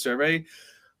larger survey.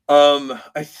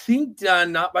 I think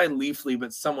done not by Leafly,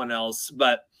 but someone else.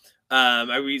 But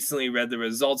I recently read the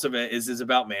results of it. Is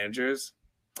about managers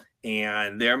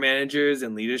and their managers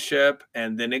and leadership,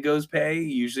 and then it goes pay.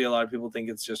 Usually, a lot of people think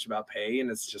it's just about pay, and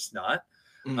it's just not.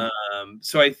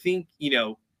 So I think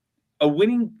a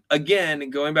winning, again,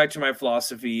 going back to my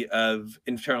philosophy of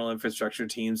internal infrastructure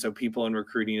teams, so people in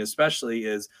recruiting especially,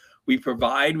 is we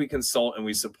provide, we consult, and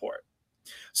we support.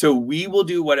 So we will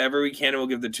do whatever we can and we'll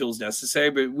give the tools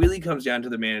necessary, but it really comes down to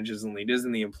the managers and leaders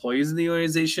and the employees of the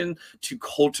organization to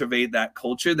cultivate that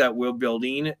culture that we're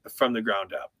building from the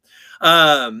ground up.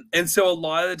 And so a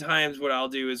lot of the times what I'll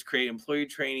do is create employee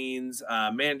trainings,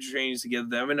 manager trainings to give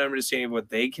them an understanding of what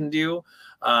they can do.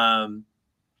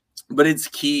 But it's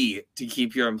key to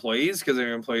keep your employees, because if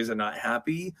your employees are not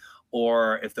happy,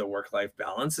 or if the work-life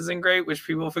balance isn't great, which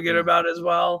people forget about as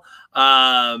well,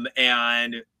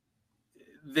 and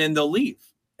then they'll leave.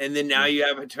 And then now you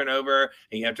have a turnover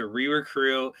and you have to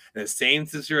re-recruit in the same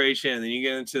situation. And then you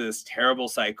get into this terrible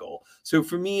cycle. So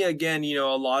for me, again, a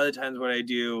lot of the times what I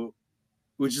do,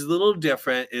 which is a little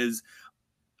different, is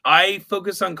I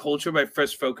focus on culture by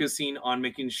first focusing on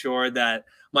making sure that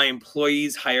my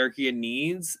employees' hierarchy of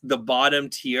needs, the bottom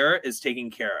tier, is taken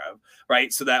care of,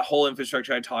 right? So that whole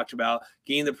infrastructure I talked about,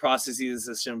 getting the processes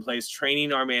and system in place,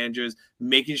 training our managers,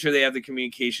 making sure they have the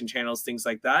communication channels, things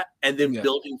like that, and then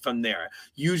building from there.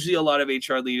 Usually a lot of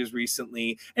HR leaders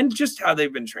recently, and just how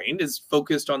they've been trained, is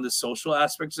focused on the social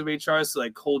aspects of HR, so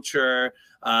like culture,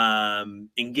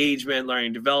 engagement,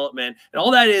 learning, development, and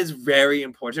all that is very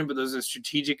important, but those are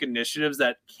strategic initiatives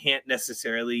that can't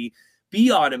necessarily be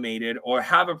automated or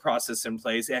have a process in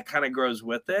place. It kind of grows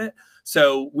with it.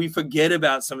 So we forget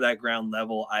about some of that ground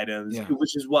level items,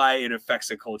 which is why it affects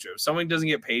the culture. If someone doesn't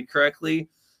get paid correctly,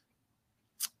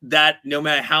 that no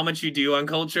matter how much you do on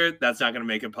culture, that's not going to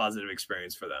make a positive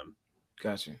experience for them.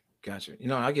 Gotcha.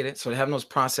 I get it. So having those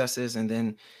processes, and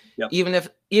then even if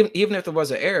there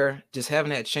was an error, just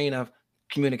having that chain of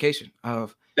communication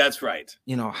of, that's right.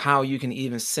 How you can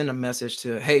even send a message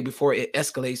to, hey, before it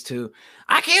escalates to,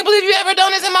 I can't believe you ever done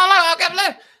this in my life. I can't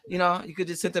believe. You could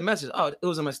just send a message. Oh, it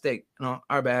was a mistake.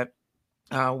 Our bad.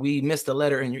 We missed a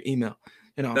letter in your email.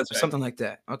 That's something like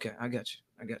that. Okay, I got you.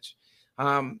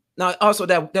 Now also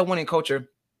that winning culture.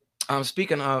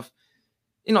 Speaking of,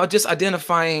 just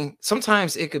identifying.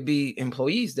 Sometimes it could be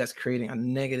employees that's creating a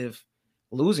negative,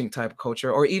 losing type of culture,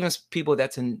 or even people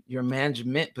that's in your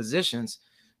management positions.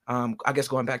 I guess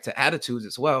going back to attitudes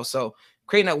as well. So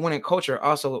creating that winning culture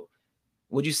also,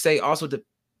 would you say also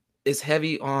is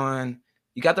heavy on,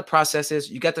 you got the processes,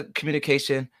 you got the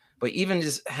communication, but even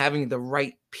just having the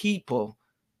right people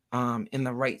in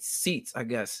the right seats, I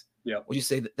guess. Yeah. Would you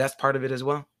say that's part of it as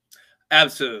well?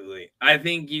 Absolutely. I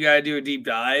think you got to do a deep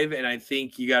dive, and I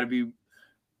think you got to be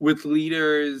with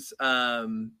leaders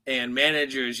and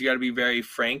managers. You got to be very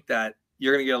frank that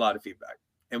you're going to get a lot of feedback.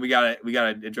 And we gotta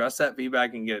address that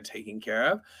feedback and get it taken care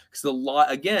of. Because a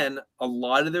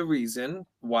lot of the reason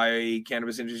why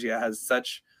cannabis industry has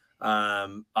such a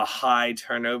high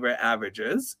turnover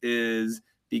averages is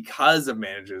because of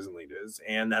managers and leaders,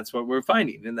 and that's what we're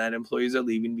finding. And that employees are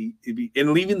leaving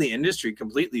the industry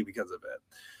completely because of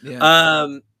it. Yeah.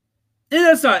 And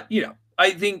that's not,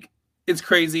 I think it's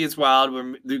crazy. It's wild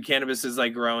when the cannabis is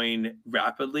like growing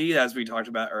rapidly, as we talked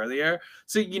about earlier.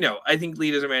 So, I think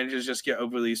leaders and managers just get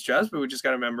overly stressed, but we just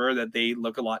got to remember that they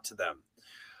look a lot to them.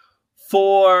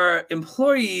 For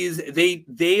employees,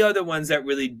 they are the ones that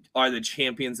really are the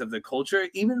champions of the culture,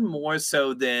 even more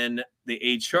so than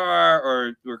the HR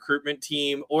or recruitment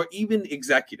team or even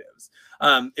executives.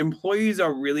 Employees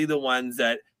are really the ones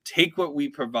that take what we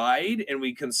provide and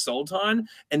we consult on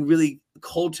and really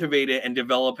cultivate it and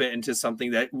develop it into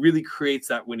something that really creates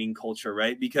that winning culture,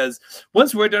 right? Because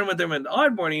once we're done with them in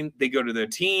onboarding, they go to their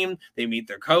team, they meet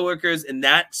their coworkers, and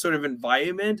that sort of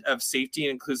environment of safety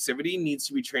and inclusivity needs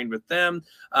to be trained with them.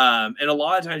 And a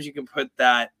lot of times you can put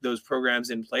those programs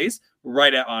in place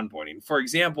right at onboarding. For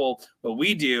example, what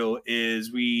we do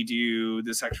is we do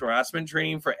the sexual harassment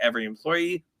training for every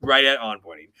employee right at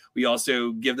onboarding. We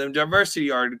also give them diversity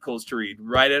articles to read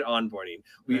right at onboarding.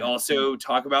 We also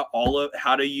talk about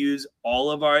how to use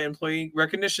all of our employee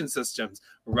recognition systems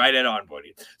right at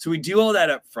onboarding. So we do all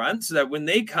that up front so that when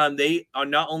they come, they are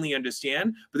not only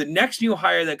understand, but the next new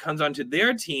hire that comes onto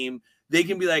their team, they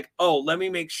can be like, oh, let me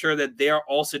make sure that they are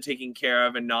also taken care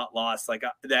of and not lost like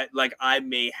I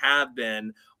may have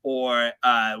been, or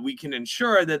we can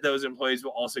ensure that those employees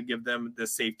will also give them the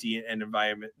safety and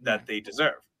environment that they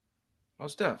deserve.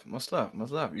 Most love.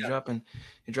 You're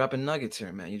dropping nuggets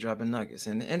here, man. You're dropping nuggets,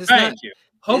 and it's Thank you.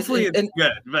 Hopefully it's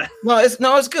good, but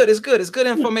it's good. It's good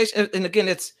information. And again,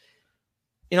 it's,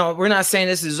 we're not saying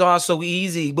this is all so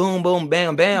easy. Boom, boom,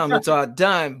 bam, bam. It's all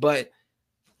done, but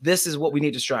this is what we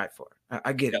need to strive for.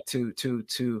 I get it.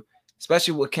 To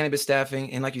especially with cannabis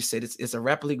staffing, and like you said, it's a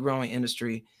rapidly growing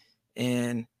industry,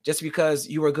 and just because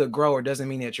you are a good grower doesn't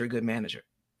mean that you're a good manager.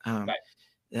 Or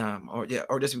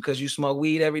just because you smoke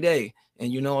weed every day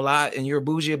and you know a lot and you're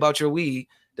bougie about your weed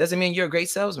doesn't mean you're a great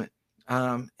salesman.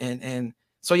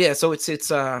 So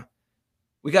it's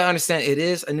we gotta understand it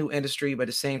is a new industry, but at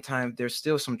the same time, there's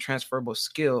still some transferable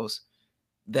skills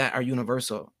that are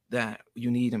universal that you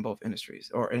need in both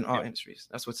industries or in all industries.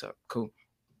 That's what's up. Cool.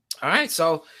 All right.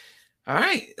 So,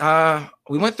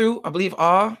 we went through, I believe,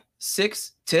 all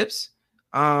 6 tips.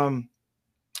 I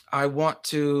want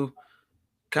to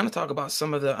kind of talk about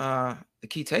some of the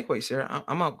key takeaways here.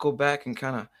 I'm gonna go back and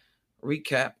kind of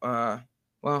recap.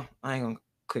 Well, I ain't gonna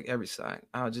click every slide.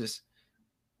 I'll just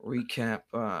recap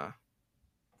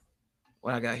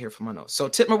what I got here for my notes. So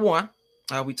tip number 1,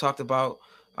 we talked about,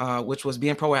 which was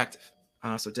being proactive.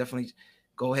 So definitely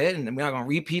go ahead, and we're not gonna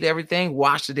repeat everything.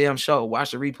 Watch the damn show.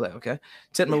 Watch the replay. Okay.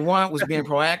 Tip number 1 was being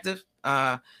proactive.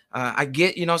 I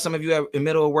get, some of you are in the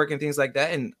middle of work and things like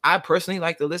that, and I personally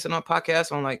like to listen on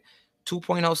podcasts on like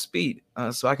 2.0 speed,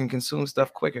 so I can consume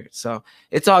stuff quicker. So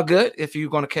it's all good if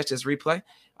you're going to catch this replay.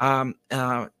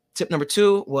 Tip number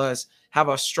 2 was have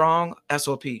a strong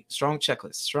SOP, strong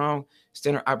checklist, strong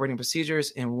standard operating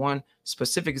procedures. And one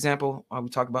specific example we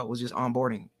talked about was just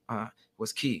onboarding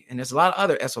was key. And there's a lot of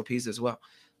other SOPs as well.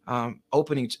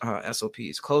 Opening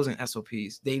SOPs, closing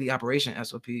SOPs, daily operation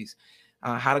SOPs,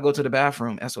 how to go to the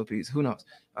bathroom SOPs, who knows?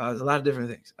 There's a lot of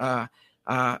different things.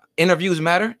 Interviews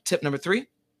matter. Tip number 3.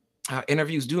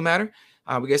 Interviews do matter.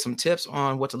 We get some tips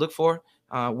on what to look for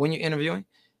when you're interviewing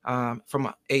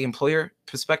from a employer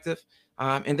perspective,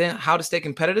 and then how to stay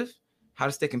competitive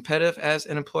as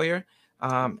an employer.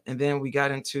 And then we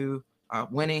got into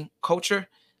winning culture.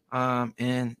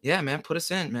 And yeah, man, put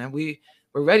us in, man. We're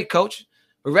ready, coach.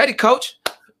 We're ready, coach.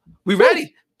 We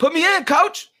ready. Put me in,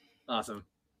 coach. Awesome.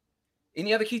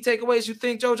 Any other key takeaways you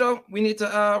think, JoJo, we need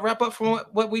to wrap up from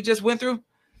what we just went through?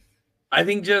 I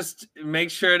think just make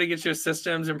sure to get your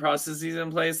systems and processes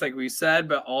in place, like we said,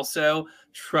 but also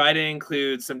try to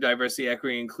include some diversity,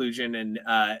 equity, inclusion, and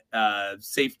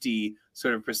safety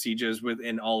sort of procedures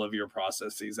within all of your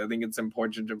processes. I think it's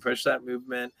important to push that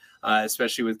movement,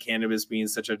 especially with cannabis being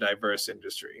such a diverse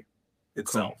industry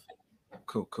itself.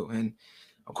 Cool. And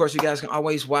of course, you guys can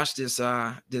always watch this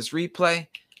replay.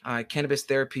 Cannabis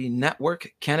Therapy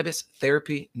Network.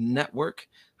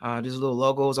 There's little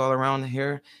logos all around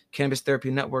here.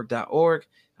 CannabisTherapyNetwork.org.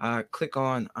 Click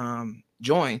on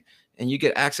join, and you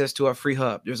get access to our free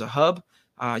hub. There's a hub.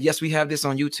 Yes, we have this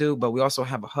on YouTube, but we also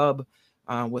have a hub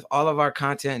with all of our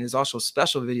content. And there's also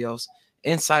special videos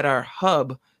inside our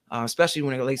hub, especially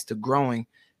when it relates to growing.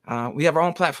 We have our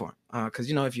own platform because,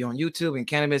 if you're on YouTube and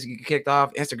cannabis, you get kicked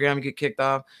off. Instagram, you get kicked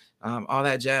off. All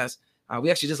that jazz.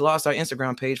 We actually just lost our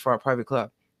Instagram page for our private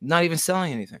club. Not even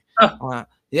selling anything.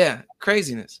 Yeah,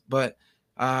 craziness. But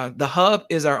the hub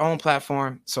is our own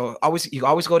platform. So you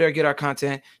always go there and get our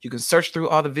content. You can search through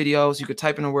all the videos. You could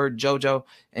type in the word JoJo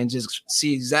and just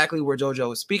see exactly where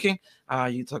JoJo is speaking.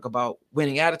 You talk about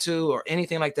winning attitude or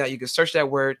anything like that. You can search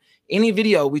that word. Any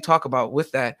video we talk about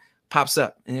with that pops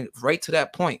up and right to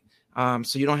that point.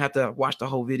 So you don't have to watch the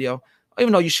whole video,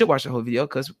 even though you should watch the whole video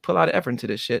because we put a lot of effort into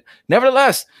this shit.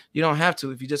 Nevertheless, you don't have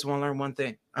to if you just want to learn one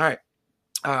thing. All right.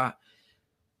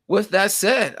 With that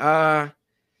said, JoJo,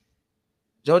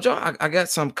 I got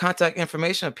some contact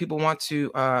information. If people want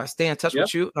to stay in touch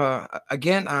with you,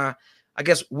 again, I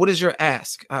guess, what is your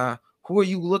ask? Who are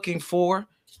you looking for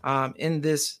in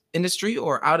this industry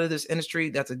or out of this industry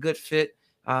that's a good fit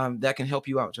that can help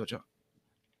you out, JoJo?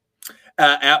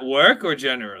 At work or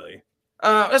generally?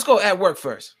 Let's go at work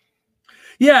first.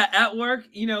 Yeah, at work,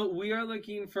 we are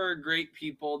looking for great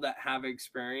people that have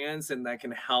experience and that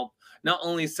can help not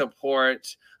only support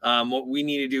what we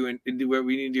need to do and do what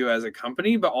we need to do as a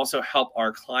company, but also help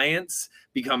our clients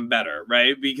become better,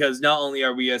 right? Because not only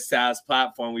are we a SaaS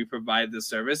platform, we provide the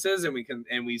services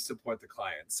and we support the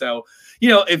clients. So,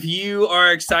 if you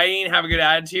are exciting, have a good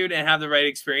attitude, and have the right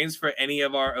experience for any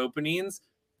of our openings,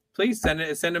 please send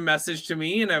a message to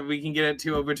me, and we can get it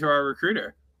over to our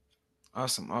recruiter.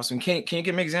 Awesome. Can you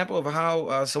give me an example of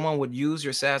how someone would use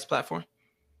your SaaS platform,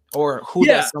 or who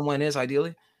that someone is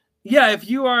ideally? Yeah, if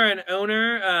you are an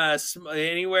owner,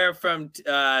 anywhere from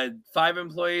 5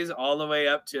 employees all the way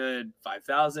up to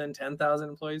 5,000, 10,000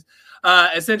 employees,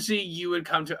 essentially you would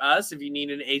come to us if you need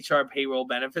an HR payroll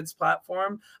benefits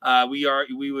platform.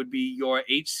 We would be your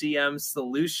HCM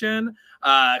solution,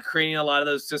 creating a lot of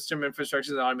those system infrastructures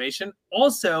and automation.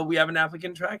 Also, we have an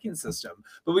applicant tracking system,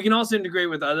 but we can also integrate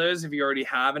with others if you already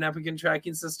have an applicant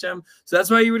tracking system. So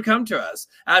that's why you would come to us.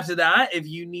 After that, if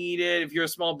you're a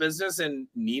small business and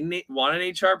want an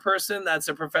HR person that's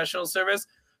a professional service,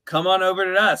 come on over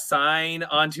to us, sign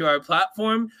onto our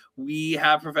platform. We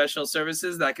have professional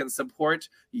services that can support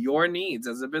your needs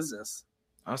as a business.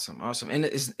 Awesome. And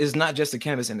it's not just the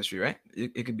cannabis industry, right?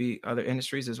 It could be other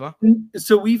industries as well.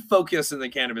 So we focus in the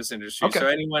cannabis industry. Okay. So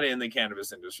anyone in the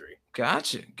cannabis industry.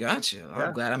 Gotcha. Yeah.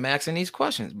 I'm glad I'm asking these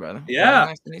questions, brother. Yeah. I'm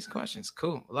asking these questions.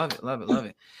 Cool. Love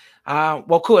it.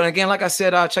 Well, cool. And again, like I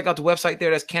said, check out the website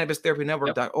there. That's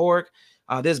cannabistherapynetwork.org.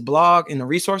 This blog and the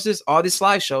resources, all these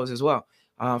slideshows as well.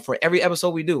 For every episode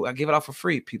we do, I give it out for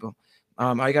free, people.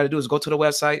 All you got to do is go to the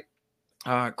website,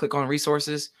 click on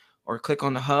resources, or click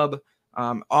on the hub.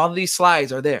 All these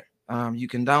slides are there. You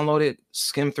can download it,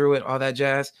 skim through it, all that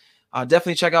jazz.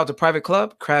 Definitely check out the private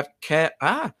club,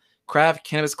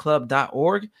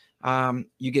 craftcannabisclub.org.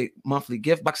 You get monthly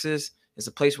gift boxes. It's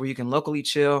a place where you can locally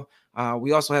chill.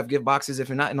 We also have gift boxes if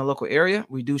you're not in the local area.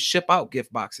 We do ship out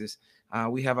gift boxes.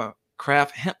 We have a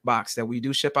craft hemp box that we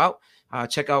do ship out.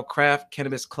 Check out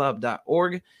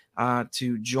craftcannabisclub.org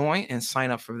to join and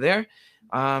sign up for there.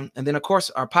 And then, of course,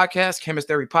 our podcast, Cannabis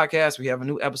Therapy Podcast, we have a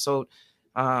new episode.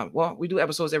 We do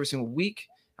episodes every single week.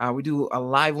 We do a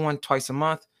live one twice a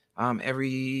month,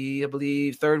 every, I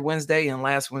believe, third Wednesday and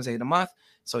last Wednesday of the month.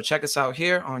 So check us out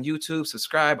here on YouTube,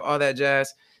 subscribe, all that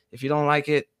jazz. If you don't like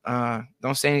it,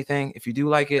 don't say anything. If you do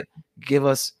like it, give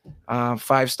us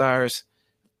 5 stars,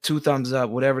 2 thumbs up,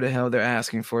 whatever the hell they're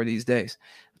asking for these days.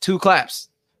 2 claps.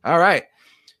 All right.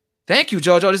 Thank you,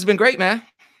 JoJo. This has been great, man.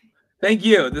 Thank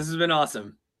you. This has been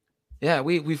awesome. Yeah,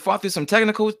 we fought through some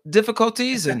technical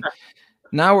difficulties, and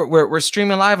now we're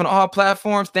streaming live on all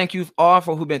platforms. Thank you all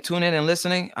for who've been tuning in and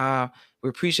listening. We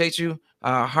appreciate you,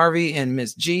 Harvey and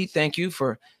Miss G. Thank you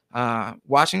for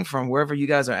watching from wherever you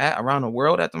guys are at around the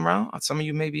world at the moment. Some of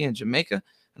you may be in Jamaica.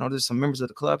 I know there's some members of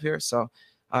the club here. So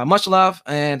much love,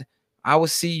 and I will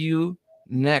see you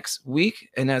next week.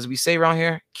 And as we say around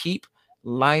here, keep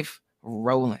life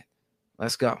rolling.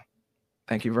 Let's go.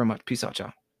 Thank you very much. Peace out,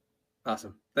 y'all.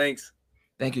 Awesome. Thanks.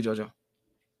 Thank you, JoJo.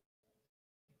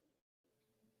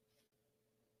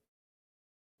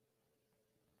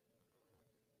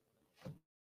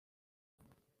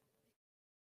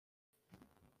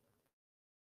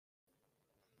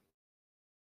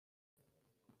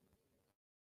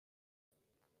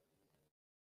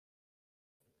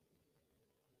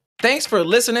 Thanks for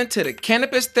listening to the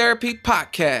Cannabis Therapy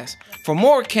Podcast. For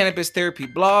more cannabis therapy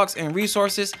blogs and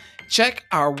resources, check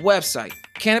our website,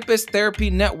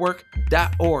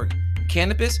 cannabistherapynetwork.org.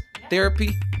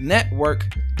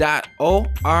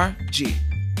 Cannabistherapynetwork.org.